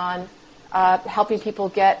focus on helping people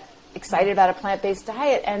get excited about a plant-based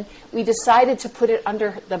diet, and we decided to put it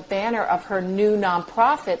under the banner of her new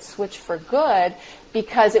nonprofit, Switch for Good,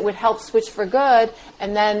 because it would help Switch for Good,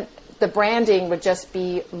 and then the branding would just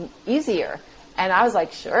be easier. And I was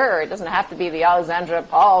like, sure, it doesn't have to be the Alexandra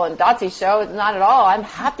Paul and Dotsie show. Not at all. I'm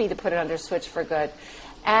happy to put it under Switch for Good.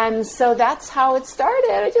 And so that's how it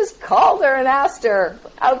started. I just called her and asked her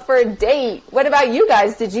out for a date. What about you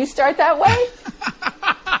guys? Did you start that way?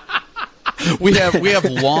 We have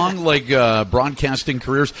long broadcasting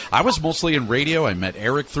careers. I was mostly in radio. I met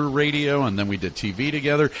Eric through radio, and then we did TV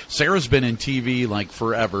together. Sarah's been in TV like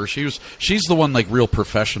forever. She's the one like real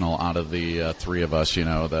professional out of the 3 of us.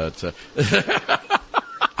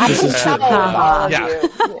 I can tell with all of Yeah. you.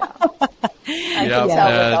 Yeah. I Yeah, can tell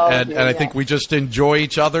with all of and you, I yeah. think we just enjoy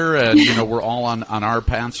each other, and we're all on our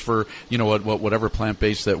paths for whatever plant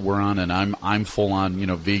based that we're on, and I'm full on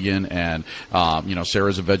vegan, and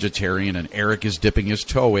Sarah's a vegetarian, and Eric is dipping his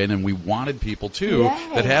toe in, and we wanted people too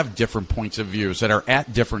Yay. that have different points of views that are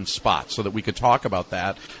at different spots, so that we could talk about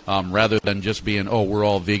that rather than just being we're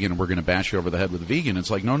all vegan and we're going to bash you over the head with vegan. It's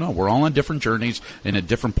like no, we're all on different journeys and at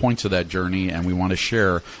different points of that journey, and we want to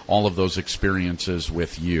share all of those experiences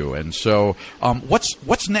with you. And so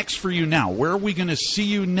what's next for you now? Where are we going to see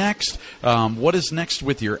you next? What is next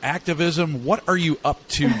with your activism? What are you up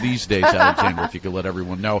to these days, Alexandra, if you could let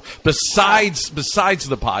everyone know, besides the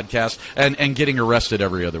podcast and getting arrested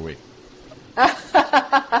every other week?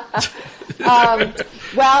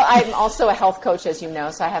 Well, I'm also a health coach, as you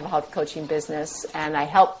know, so I have a health coaching business, and I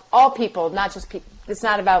help all people, not just people. It's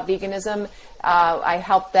not about veganism. I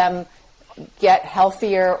help them get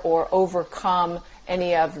healthier or overcome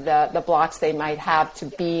any of the blocks they might have to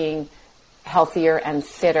being healthier and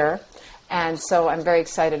fitter. And so I'm very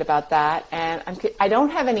excited about that. And I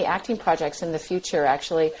don't have any acting projects in the future,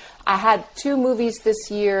 actually. I had 2 movies this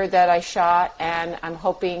year that I shot, and I'm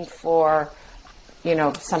hoping for,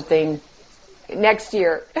 something next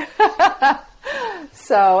year.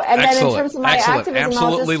 So, and then in terms of my activism,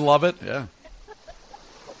 absolutely love it. Yeah.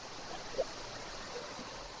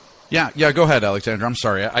 Go ahead, Alexandra. I'm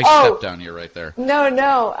sorry, I stepped on you right there.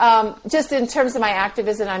 No. Just in terms of my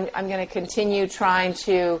activism, I'm going to continue trying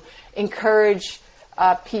to encourage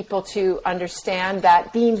people to understand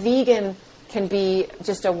that being vegan can be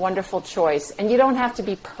just a wonderful choice, and you don't have to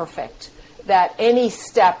be perfect. That any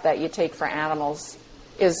step that you take for animals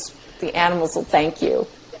the animals will thank you.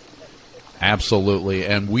 Absolutely,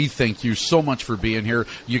 and we thank you so much for being here.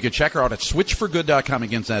 You can check her out at switchforgood.com.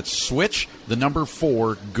 Again, that's switch, the number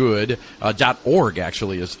 4, good, .org,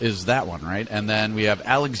 actually, is that one, right? And then we have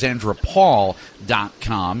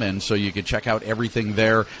alexandrapaul.com, and so you can check out everything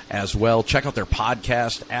there as well. Check out their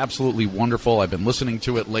podcast, absolutely wonderful. I've been listening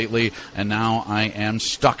to it lately, and now I am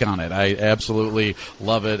stuck on it. I absolutely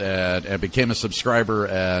love it, and I became a subscriber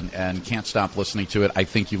and can't stop listening to it. I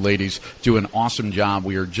think you ladies do an awesome job.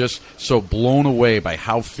 We are just so blown away by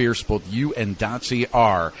how fierce both you and Dotsie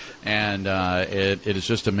are, and it is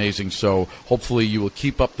just amazing. So hopefully you will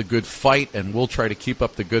keep up the good fight, and we'll try to keep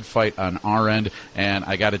up the good fight on our end. And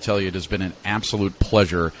I got to tell you, it has been an absolute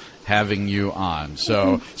pleasure having you on.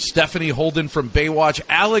 So Stephanie Holden from Baywatch,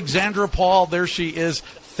 Alexandra Paul, there she is.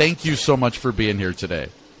 Thank you so much for being here today.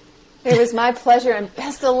 It was my pleasure, and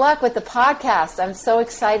best of luck with the podcast. I'm so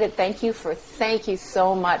excited. Thank you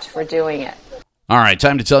so much for doing it. All right,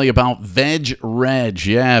 time to tell you about VegReg.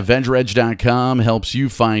 Yeah, VegReg.com helps you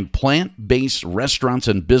find plant-based restaurants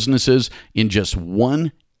and businesses in just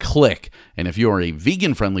one click. And if you are a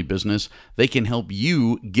vegan-friendly business, they can help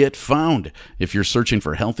you get found. If you're searching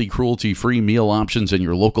for healthy, cruelty-free meal options in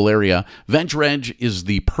your local area, VegReg is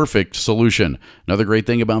the perfect solution. Another great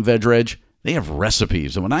thing about VegReg, they have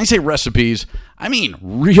recipes. And when I say recipes, I mean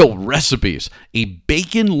real recipes. A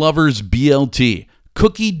bacon lover's BLT,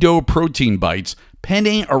 cookie dough protein bites,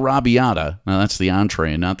 penne arrabbiata, now that's the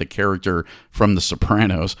entree and not the character from The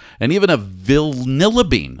Sopranos, and even a vanilla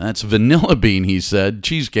bean, that's vanilla bean, he said,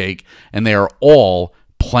 cheesecake, and they are all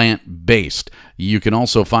plant-based. You can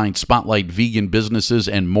also find Spotlight vegan businesses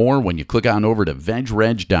and more when you click on over to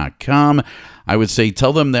vegreg.com. I would say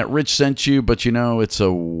tell them that Rich sent you, but it's a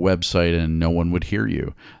website and no one would hear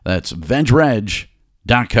you. That's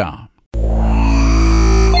vegreg.com.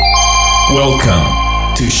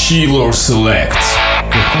 Welcome to Sheila Select.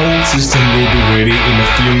 The whole system will be ready in a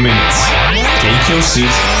few minutes. Take your seat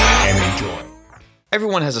and enjoy.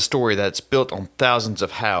 Everyone has a story that's built on thousands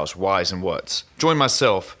of hows, whys, and whats. Join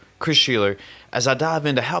myself, Chris Sheeler, as I dive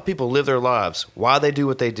into how people live their lives, why they do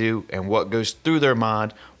what they do, and what goes through their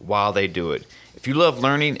mind while they do it. If you love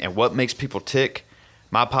learning and what makes people tick,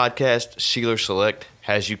 my podcast, Sheeler Select,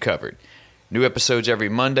 has you covered. New episodes every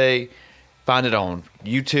Monday. Find it on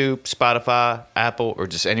YouTube, Spotify, Apple, or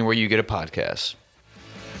just anywhere you get a podcast.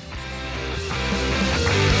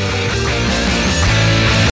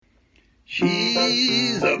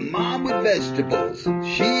 She's a mom with vegetables.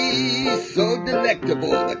 She's so delectable.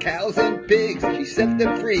 The cows and pigs, she set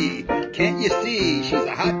them free. Can't you see? She's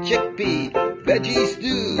a hot chickpea. Veggie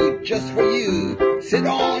stew just for you. Sit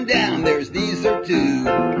on down, there's dessert too.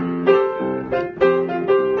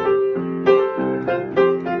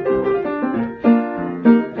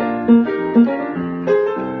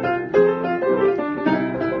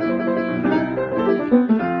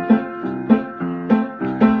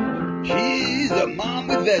 She's She's a mom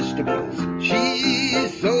with vegetables.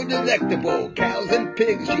 She's so delectable. Cows and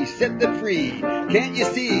pigs, she set them free. Can't you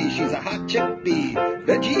see? She's a hot chick bee.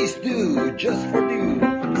 Veggie stew just for you.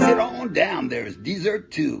 Sit on down, there's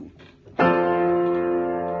dessert too.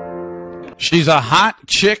 She's a hot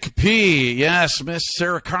chickpea. Yes, Miss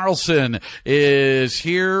Sarah Carlson is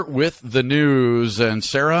here with the news. And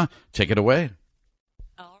Sarah, take it away.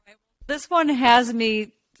 All right. This one has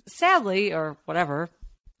me, sadly, or whatever,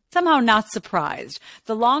 somehow not surprised.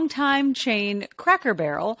 The longtime chain Cracker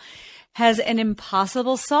Barrel has an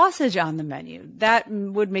Impossible sausage on the menu. That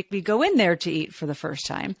would make me go in there to eat for the first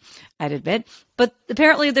time, I'd admit. But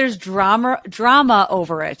apparently there's drama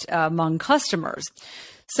over it among customers.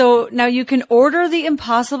 So now you can order the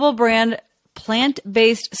Impossible brand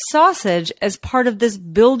plant-based sausage as part of this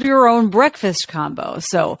build-your-own breakfast combo.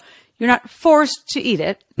 So you're not forced to eat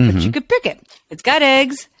it, but you could pick it. It's got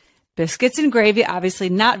eggs, biscuits, and gravy, obviously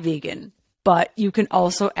not vegan, but you can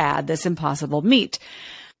also add this Impossible meat.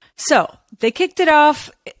 So they kicked it off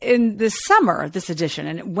in the summer, this edition,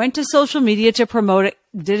 and it went to social media to promote it,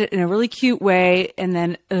 did it in a really cute way, and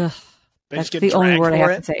then, that's the only word I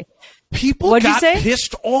have to say. People What'd you got say?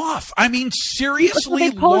 pissed off. I mean, seriously,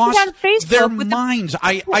 They posted on lost Facebook their with minds.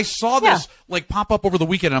 I saw this like pop up over the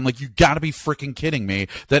weekend, and I'm like, you got to be freaking kidding me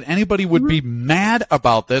that anybody would be mad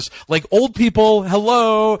about this. Like, old people,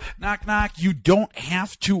 hello, knock, knock. You don't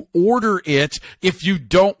have to order it if you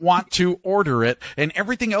don't want to order it, and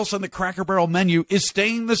everything else on the Cracker Barrel menu is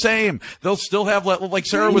staying the same. They'll still have, like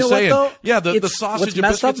Sarah was saying, the sausage what's and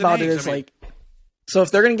messed up biscuits about and it eggs. is like, so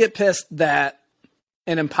if they're going to get pissed that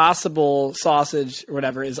an Impossible sausage or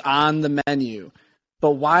whatever is on the menu,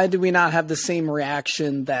 but why do we not have the same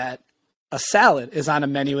reaction that a salad is on a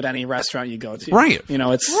menu at any restaurant you go to? Right. You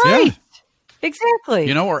know, it's Right.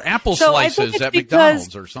 Exactly. or apple So I think slices it's at because-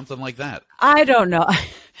 McDonald's or something like that. I don't know.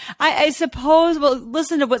 I suppose, well,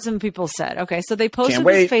 listen to what some people said. Okay, so they posted Can't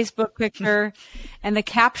this wait. Facebook picture, and the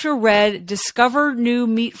capture read, "Discover new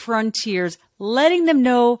meat frontiers," letting them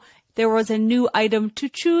know there was a new item to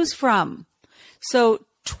choose from. So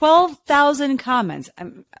 12,000 comments.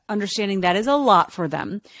 I'm understanding that is a lot for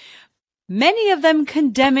them. Many of them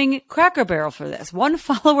condemning Cracker Barrel for this. One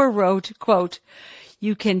follower wrote, quote,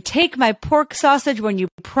 "You can take my pork sausage when you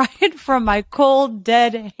pry it from my cold,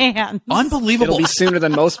 dead hands." Unbelievable. it'll be sooner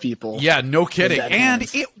than most people. Yeah, no kidding. Dead And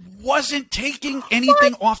hands. it wasn't taking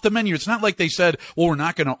anything off the menu. It's not like they said, well, we're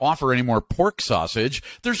not going to offer any more pork sausage.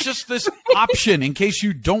 There's just this option in case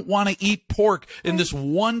you don't want to eat pork in this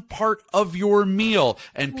one part of your meal.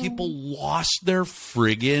 And people lost their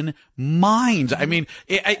friggin' minds. I mean,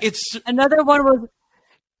 it's... Another one was,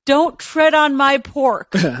 "Don't tread on my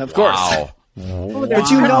pork." Of course. Wow.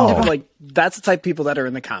 But you know, like, that's the type of people that are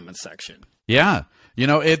in the comments section. Yeah.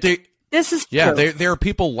 This is Yeah, true. there are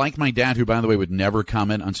people like my dad who, by the way, would never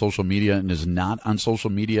comment on social media and is not on social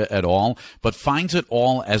media at all, but finds it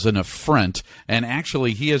all as an affront. And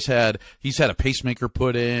actually, he's had a pacemaker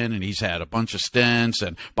put in, and he's had a bunch of stents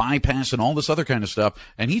and bypass and all this other kind of stuff.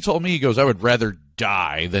 And he told me, he goes, "I would rather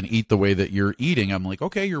die than eat the way that you're eating." I'm like,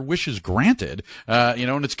 okay, your wish is granted,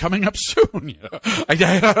 and it's coming up soon. I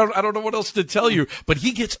don't know what else to tell you, but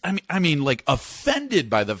he gets, I mean, like, offended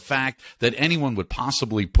by the fact that anyone would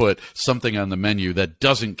possibly put something on the menu that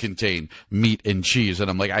doesn't contain meat and cheese. And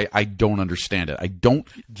I'm like, I don't understand it. I don't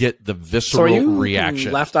get the So are visceral you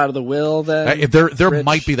reaction. left out of the will then? There Rich?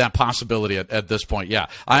 might be that possibility at this point. Yeah,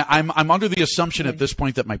 I'm under the assumption at this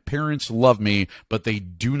point that my parents love me, but they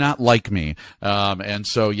do not like me. And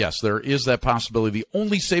so, yes, there is that possibility. The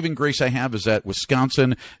only saving grace I have is that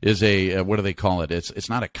Wisconsin is a what do they call it? It's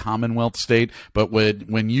not a Commonwealth state, but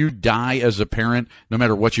when you die as a parent, no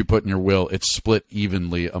matter what you put in your will, it's split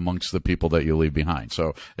evenly amongst the people that you leave behind.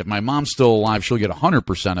 So if my mom's still alive, she'll get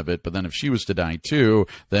 100% of it. But then if she was to die too,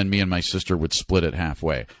 then me and my sister would split it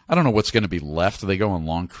halfway. I don't know what's going to be left. They go on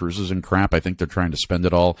long cruises and crap. I think they're trying to spend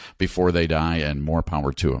it all before they die, and more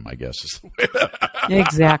power to them, I guess, is the way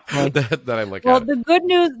Exactly. that I look Well, at it.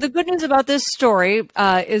 the good news about this story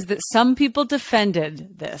is that some people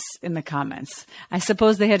defended this in the comments. I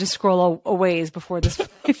suppose they had to scroll a ways before this.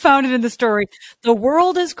 I found it in the story. "The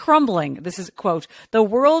world is crumbling." This is a quote. "The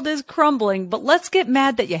world is crumbling, but let's get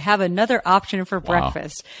mad that you have another option for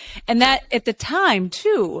breakfast." And that at the time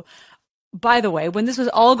too. By the way, when this was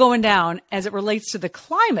all going down as it relates to the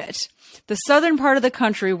climate, the southern part of the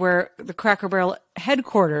country where the Cracker Barrel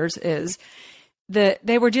headquarters is,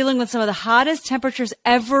 they were dealing with some of the hottest temperatures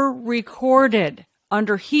ever recorded.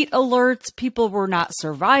 Under heat alerts, people were not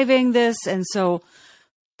surviving this. And so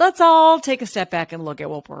let's all take a step back and look at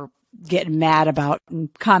what we're getting mad about and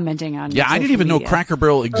commenting on. Yeah, I didn't even know media. Cracker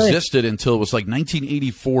Barrel existed until it was like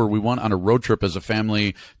 1984. We went on a road trip as a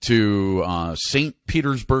family to St.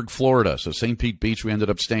 Petersburg, Florida. So St. Pete Beach we ended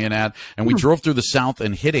up staying at. And we drove through the South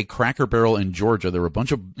and hit a Cracker Barrel in Georgia. There were a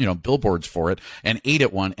bunch of, billboards for it, and ate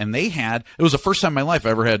at one. And it was the first time in my life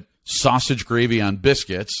I ever had sausage gravy on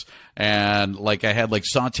biscuits, and I had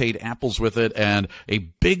sauteed apples with it, and a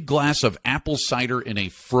big glass of apple cider in a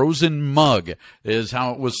frozen mug is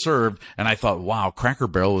how it was served. And I thought, wow, Cracker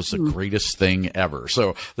Barrel is the greatest thing ever.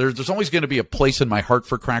 So there's always going to be a place in my heart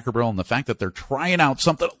for Cracker Barrel, and the fact that they're trying out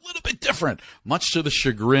something a little bit different, much to the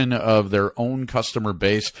chagrin of their own customer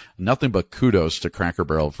base. Nothing but kudos to Cracker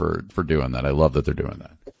Barrel for doing that. I love that they're doing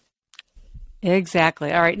that.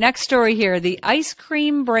 Exactly. All right. Next story here. The ice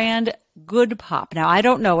cream brand Good Pop. Now, I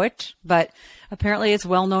don't know it, but apparently it's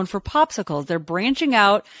well known for popsicles. They're branching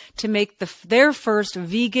out to make their first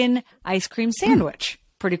vegan ice cream sandwich.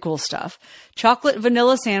 Pretty cool stuff. Chocolate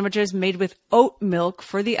vanilla sandwiches made with oat milk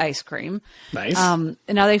for the ice cream. Nice.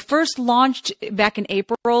 Now, they first launched back in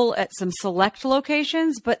April at some select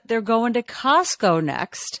locations, but they're going to Costco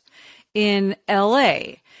next in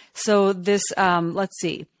LA. So this, let's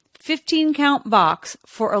see. 15-count box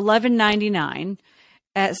for $11.99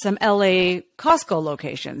 at some LA Costco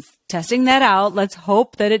locations. Testing that out. Let's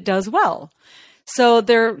hope that it does well. So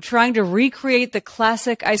they're trying to recreate the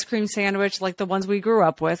classic ice cream sandwich like the ones we grew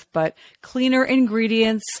up with, but cleaner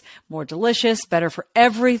ingredients, more delicious, better for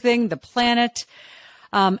everything, the planet.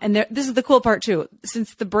 And this is the cool part too.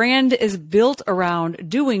 Since the brand is built around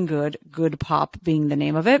doing good, Good Pop being the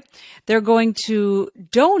name of it, they're going to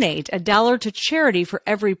donate $1 to charity for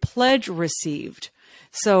every pledge received.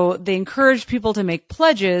 So they encourage people to make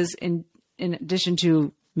pledges in addition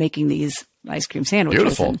to making these ice cream sandwiches.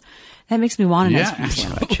 Beautiful. And that makes me want an ice cream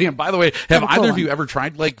absolutely. sandwich. And by the way, have Cool either of you one. ever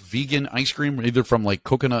tried vegan ice cream, either from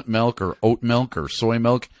coconut milk or oat milk or soy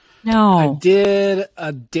milk? No. I did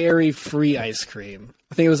a dairy-free ice cream.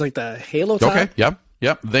 I think it was the Halo Top. Okay. Yep.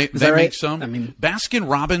 They that right? make some. I mean,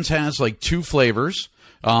 Baskin Robbins has 2 flavors.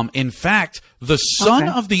 In fact, the son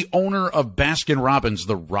of the owner of Baskin Robbins,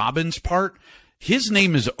 the Robbins part, his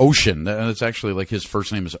name is Ocean. That's actually his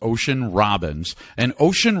first name is Ocean Robbins. And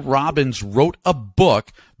Ocean Robbins wrote a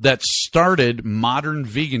book that started modern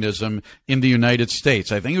veganism in the United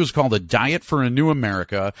States. I think it was called A Diet for a New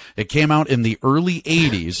America. It came out in the early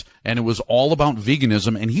 80s, and it was all about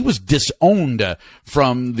veganism. And he was disowned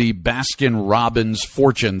from the Baskin Robbins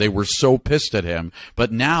fortune. They were so pissed at him.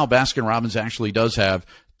 But now Baskin Robbins actually does have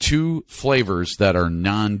 2 flavors that are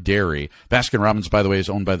non-dairy. Baskin Robbins, by the way, is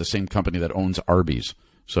owned by the same company that owns Arby's.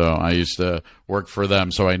 So I used to work for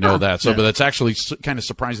them, so I know that. So, but that's actually kind of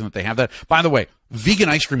surprising that they have that. By the way, vegan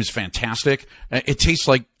ice cream is fantastic. It tastes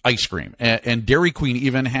like ice cream, and Dairy Queen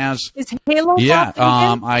even has. Is Halo Yeah,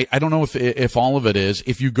 Top vegan? I don't know if all of it is.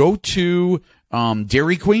 If you go to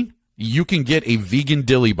Dairy Queen, you can get a vegan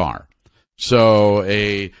dilly bar. So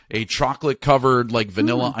a chocolate covered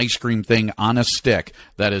vanilla ice cream thing on a stick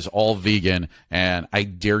that is all vegan, and I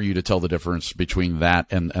dare you to tell the difference between that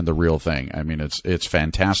and the real thing. I mean, it's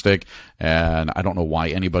fantastic, and I don't know why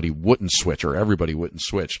anybody wouldn't switch or everybody wouldn't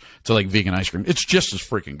switch to vegan ice cream. It's just as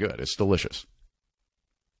freaking good. It's delicious.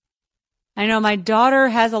 I know my daughter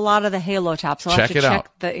has a lot of the Halo Top, so I'll have to check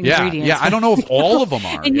the ingredients. Yeah, I don't know if all of them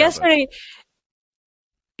are. And yesterday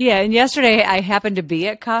I happened to be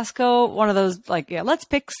at Costco, one of those let's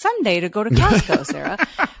pick Sunday to go to Costco, Sarah.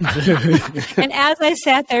 And as I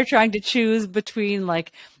sat there trying to choose between my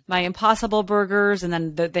Impossible burgers and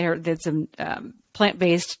then they did some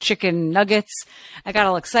plant-based chicken nuggets, I got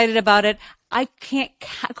all excited about it. I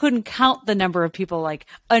couldn't count the number of people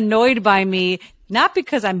annoyed by me, not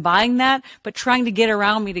because I'm buying that, but trying to get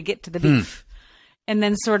around me to get to the beef. And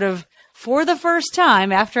then sort of for the first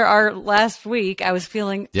time after our last week, I was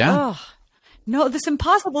feeling, oh, no, this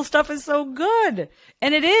Impossible stuff is so good.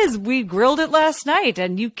 And it is. We grilled it last night,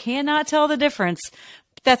 and you cannot tell the difference.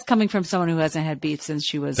 That's coming from someone who hasn't had beef since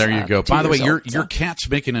she was. There you go. By the way, your cat's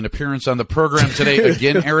making an appearance on the program today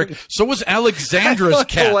again, Eric. So was Alexandra's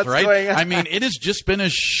cat, right? I mean, it has just been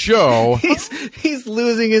a show. He's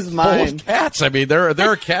losing his mind. Full of cats. I mean, there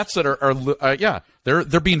are cats that are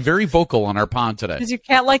they're being very vocal on our pond today. Does your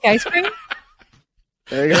cat like ice cream?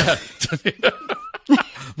 There you go.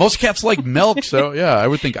 Most cats like milk, so yeah, I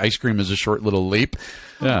would think ice cream is a short little leap.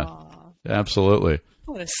 Yeah, absolutely.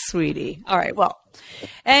 What a sweetie. All right. Well,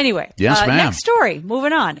 anyway. Yes, ma'am. Next story.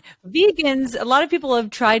 Moving on. Vegans, a lot of people have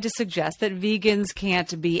tried to suggest that vegans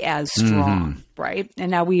can't be as strong, right?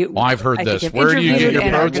 And now I've heard this. Where do you get your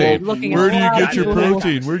protein? Where do you get your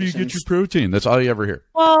protein? Where do you get your protein? That's all you ever hear.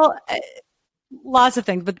 Well, lots of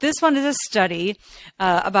things, but this one is a study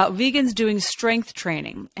about vegans doing strength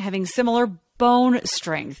training, having similar bone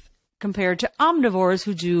strength compared to omnivores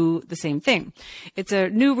who do the same thing. It's a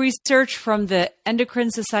new research from the Endocrine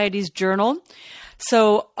Society's journal.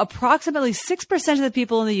 So approximately 6% of the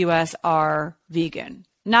people in the U.S. are vegan.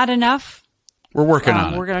 Not enough. We're working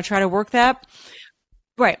on it. We're going to try to work that.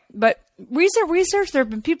 Right. But research, there have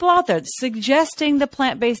been people out there suggesting the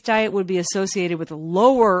plant-based diet would be associated with a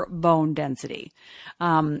lower bone density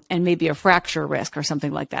and maybe a fracture risk or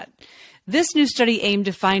something like that. This new study aimed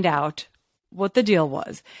to find out what the deal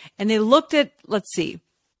was. And they looked at,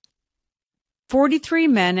 43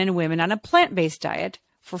 men and women on a plant-based diet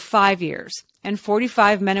for 5 years and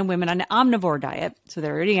 45 men and women on an omnivore diet. So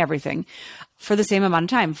they're eating everything for the same amount of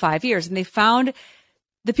time, 5 years. And they found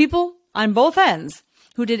the people on both ends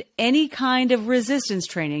who did any kind of resistance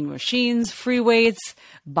training, machines, free weights,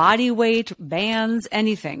 body weight, bands,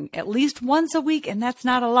 anything, at least once a week, and that's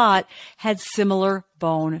not a lot, had similar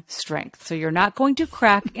bone strength. So you're not going to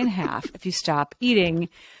crack in half if you stop eating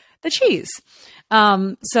the cheese.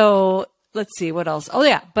 So let's see what else. Oh,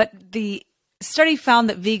 yeah. But the study found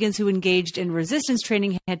that vegans who engaged in resistance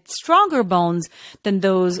training had stronger bones than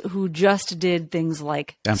those who just did things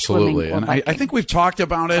like absolutely. Swimming or And I think we've talked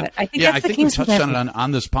about it. But I think I think we touched on it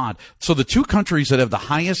on this pod. So the two countries that have the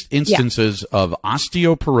highest instances of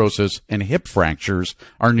osteoporosis and hip fractures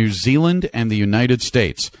are New Zealand and the United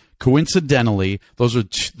States. Coincidentally, those are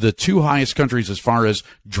the two highest countries as far as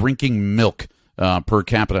drinking milk per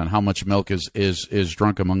capita and how much milk is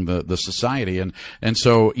drunk among the society. And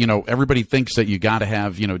so, everybody thinks that you got to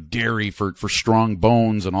have, dairy for strong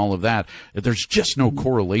bones and all of that. There's just no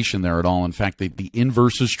correlation there at all. In fact, the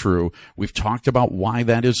inverse is true. We've talked about why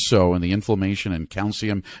that is so, and the inflammation and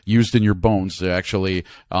calcium used in your bones to actually,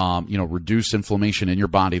 reduce inflammation in your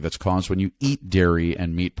body that's caused when you eat dairy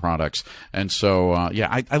and meat products. And so,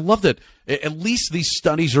 I love that. At least these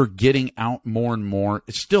studies are getting out more and more.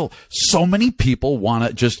 It's still so many people want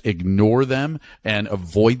to just ignore them and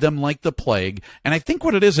avoid them like the plague. And I think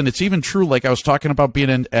what it is, and it's even true, like I was talking about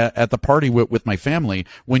being at the party with my family,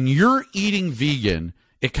 when you're eating vegan,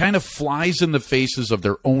 it kind of flies in the faces of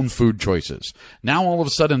their own food choices. Now, all of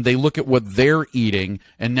a sudden, they look at what they're eating,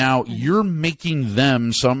 and now you're making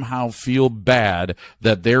them somehow feel bad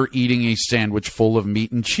that they're eating a sandwich full of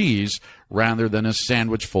meat and cheese rather than a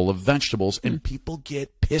sandwich full of vegetables, and people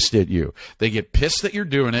get pissed at you. They get pissed that you're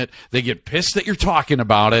doing it. They get pissed that you're talking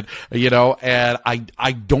about it, and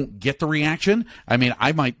I don't get the reaction. I mean,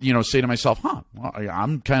 I might, say to myself, well,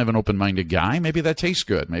 I'm kind of an open-minded guy. Maybe that tastes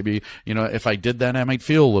good. Maybe, if I did that, I might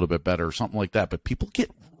feel a little bit better or something like that. But people get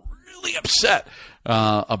really upset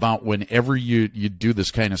about whenever you do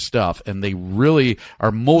this kind of stuff, and they really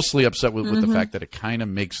are mostly upset with the fact that it kind of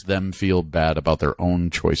makes them feel bad about their own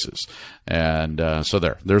choices. And so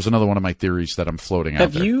there's another one of my theories that I'm floating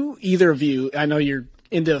out there. Have you, either of you, I know you're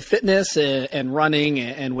into fitness and running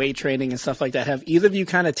and weight training and stuff like that, have either of you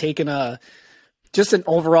kind of taken just an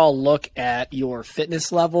overall look at your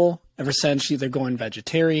fitness level ever since either going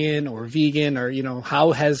vegetarian or vegan, or,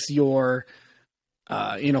 how has your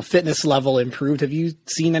fitness level improved? Have you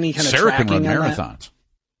seen any kind of Sarah can run tracking on marathons.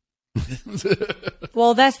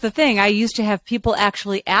 Well, that's the thing. I used to have people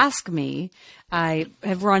actually ask me. I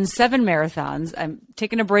have run 7 marathons. I'm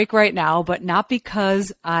taking a break right now, but not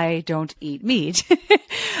because I don't eat meat.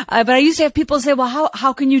 But I used to have people say, well,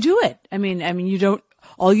 how can you do it? I mean, you don't,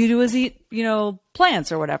 all you do is eat,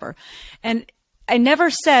 plants or whatever. And I never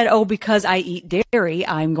said, because I eat dairy,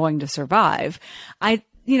 I'm going to survive. I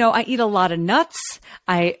eat a lot of nuts.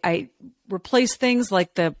 I replace things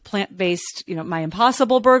like the plant-based, my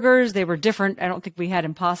Impossible burgers. They were different. I don't think we had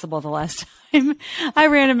Impossible the last time I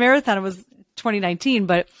ran a marathon. It was 2019,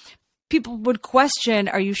 but people would question,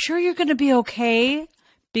 are you sure you're going to be okay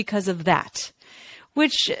because of that?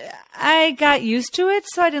 Which I got used to it,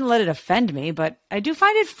 so I didn't let it offend me, but I do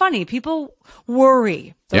find it funny. People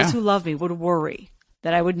worry. Those who love me would worry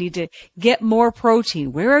that I would need to get more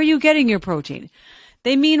protein. Where are you getting your protein?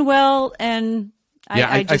 They mean well, and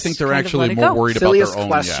I think they're actually more worried about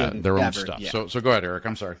their own stuff. Yeah. So go ahead, Eric.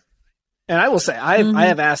 I'm sorry. And I will say, I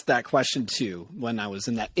have asked that question too when I was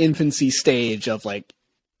in that infancy stage of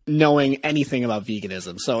knowing anything about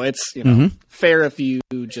veganism. So it's fair if you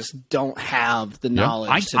just don't have the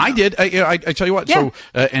knowledge. I did. I tell you what. Yeah.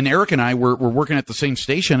 So and Eric and I were working at the same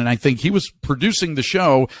station, and I think he was producing the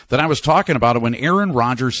show that I was talking about it when Aaron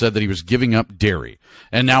Rodgers said that he was giving up dairy.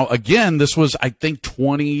 And now again, this was I think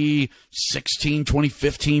 2016,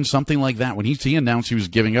 2015, something like that, when he announced he was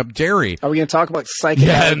giving up dairy. Are we going to talk about psychedelics?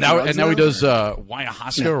 Yeah, and now he does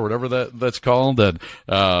ayahuasca or whatever that's called. And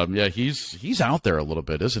he's out there a little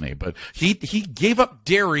bit, isn't isn't he? But he gave up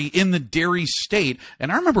dairy in the dairy state,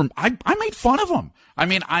 and I remember I made fun of him. I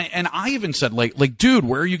mean, I even said like, dude,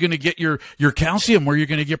 where are you going to get your calcium? Where are you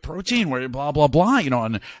going to get protein? Where blah blah blah?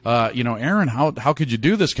 And Aaron, how could you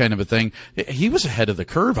do this kind of a thing? He was ahead of the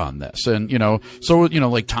curve on this, and so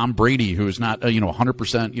like Tom Brady, who is not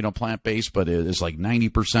 100% plant based, but is like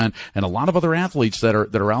 90%, and a lot of other athletes that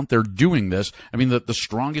are out there doing this. I mean, the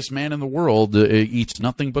strongest man in the world eats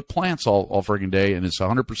nothing but plants all friggin' day, and it's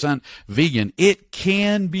 100% vegan. It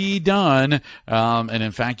can be done, and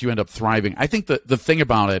in fact, you end up thriving. I think the thing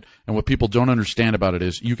about it, and what people don't understand about it,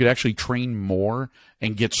 is you could actually train more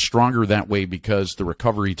and get stronger that way because the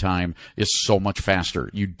recovery time is so much faster.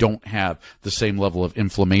 You don't have the same level of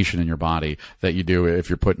inflammation in your body that you do if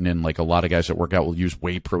you're putting in, like a lot of guys that work out will use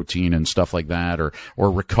whey protein and stuff like that, or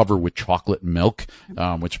recover with chocolate milk,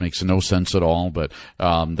 which makes no sense at all. But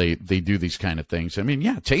they do these kind of things. I mean,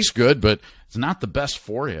 yeah, it tastes good, but it's not the best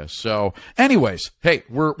for you. So anyways, hey,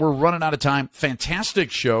 we're running out of time.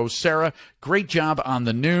 Fantastic show. Sarah, great job on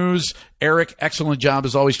the news. Eric, excellent job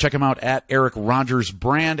as always. Check him out at Eric Rogers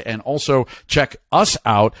Brand, and also check us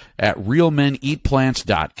out at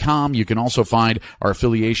realmeneatplants.com. You can also find our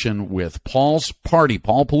affiliation with Paul's Party,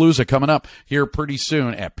 Paul Palooza, coming up here pretty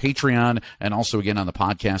soon at Patreon, and also again on the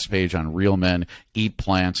podcast page on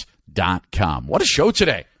realmeneatplants.com. What a show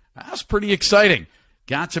today. That was pretty exciting.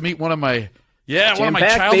 Got to meet one of my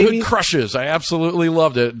childhood crushes. I absolutely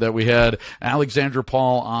loved it that we had Alexandra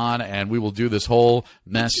Paul on, and we will do this whole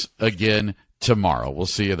mess again tomorrow. We'll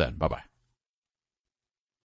see you then. Bye-bye.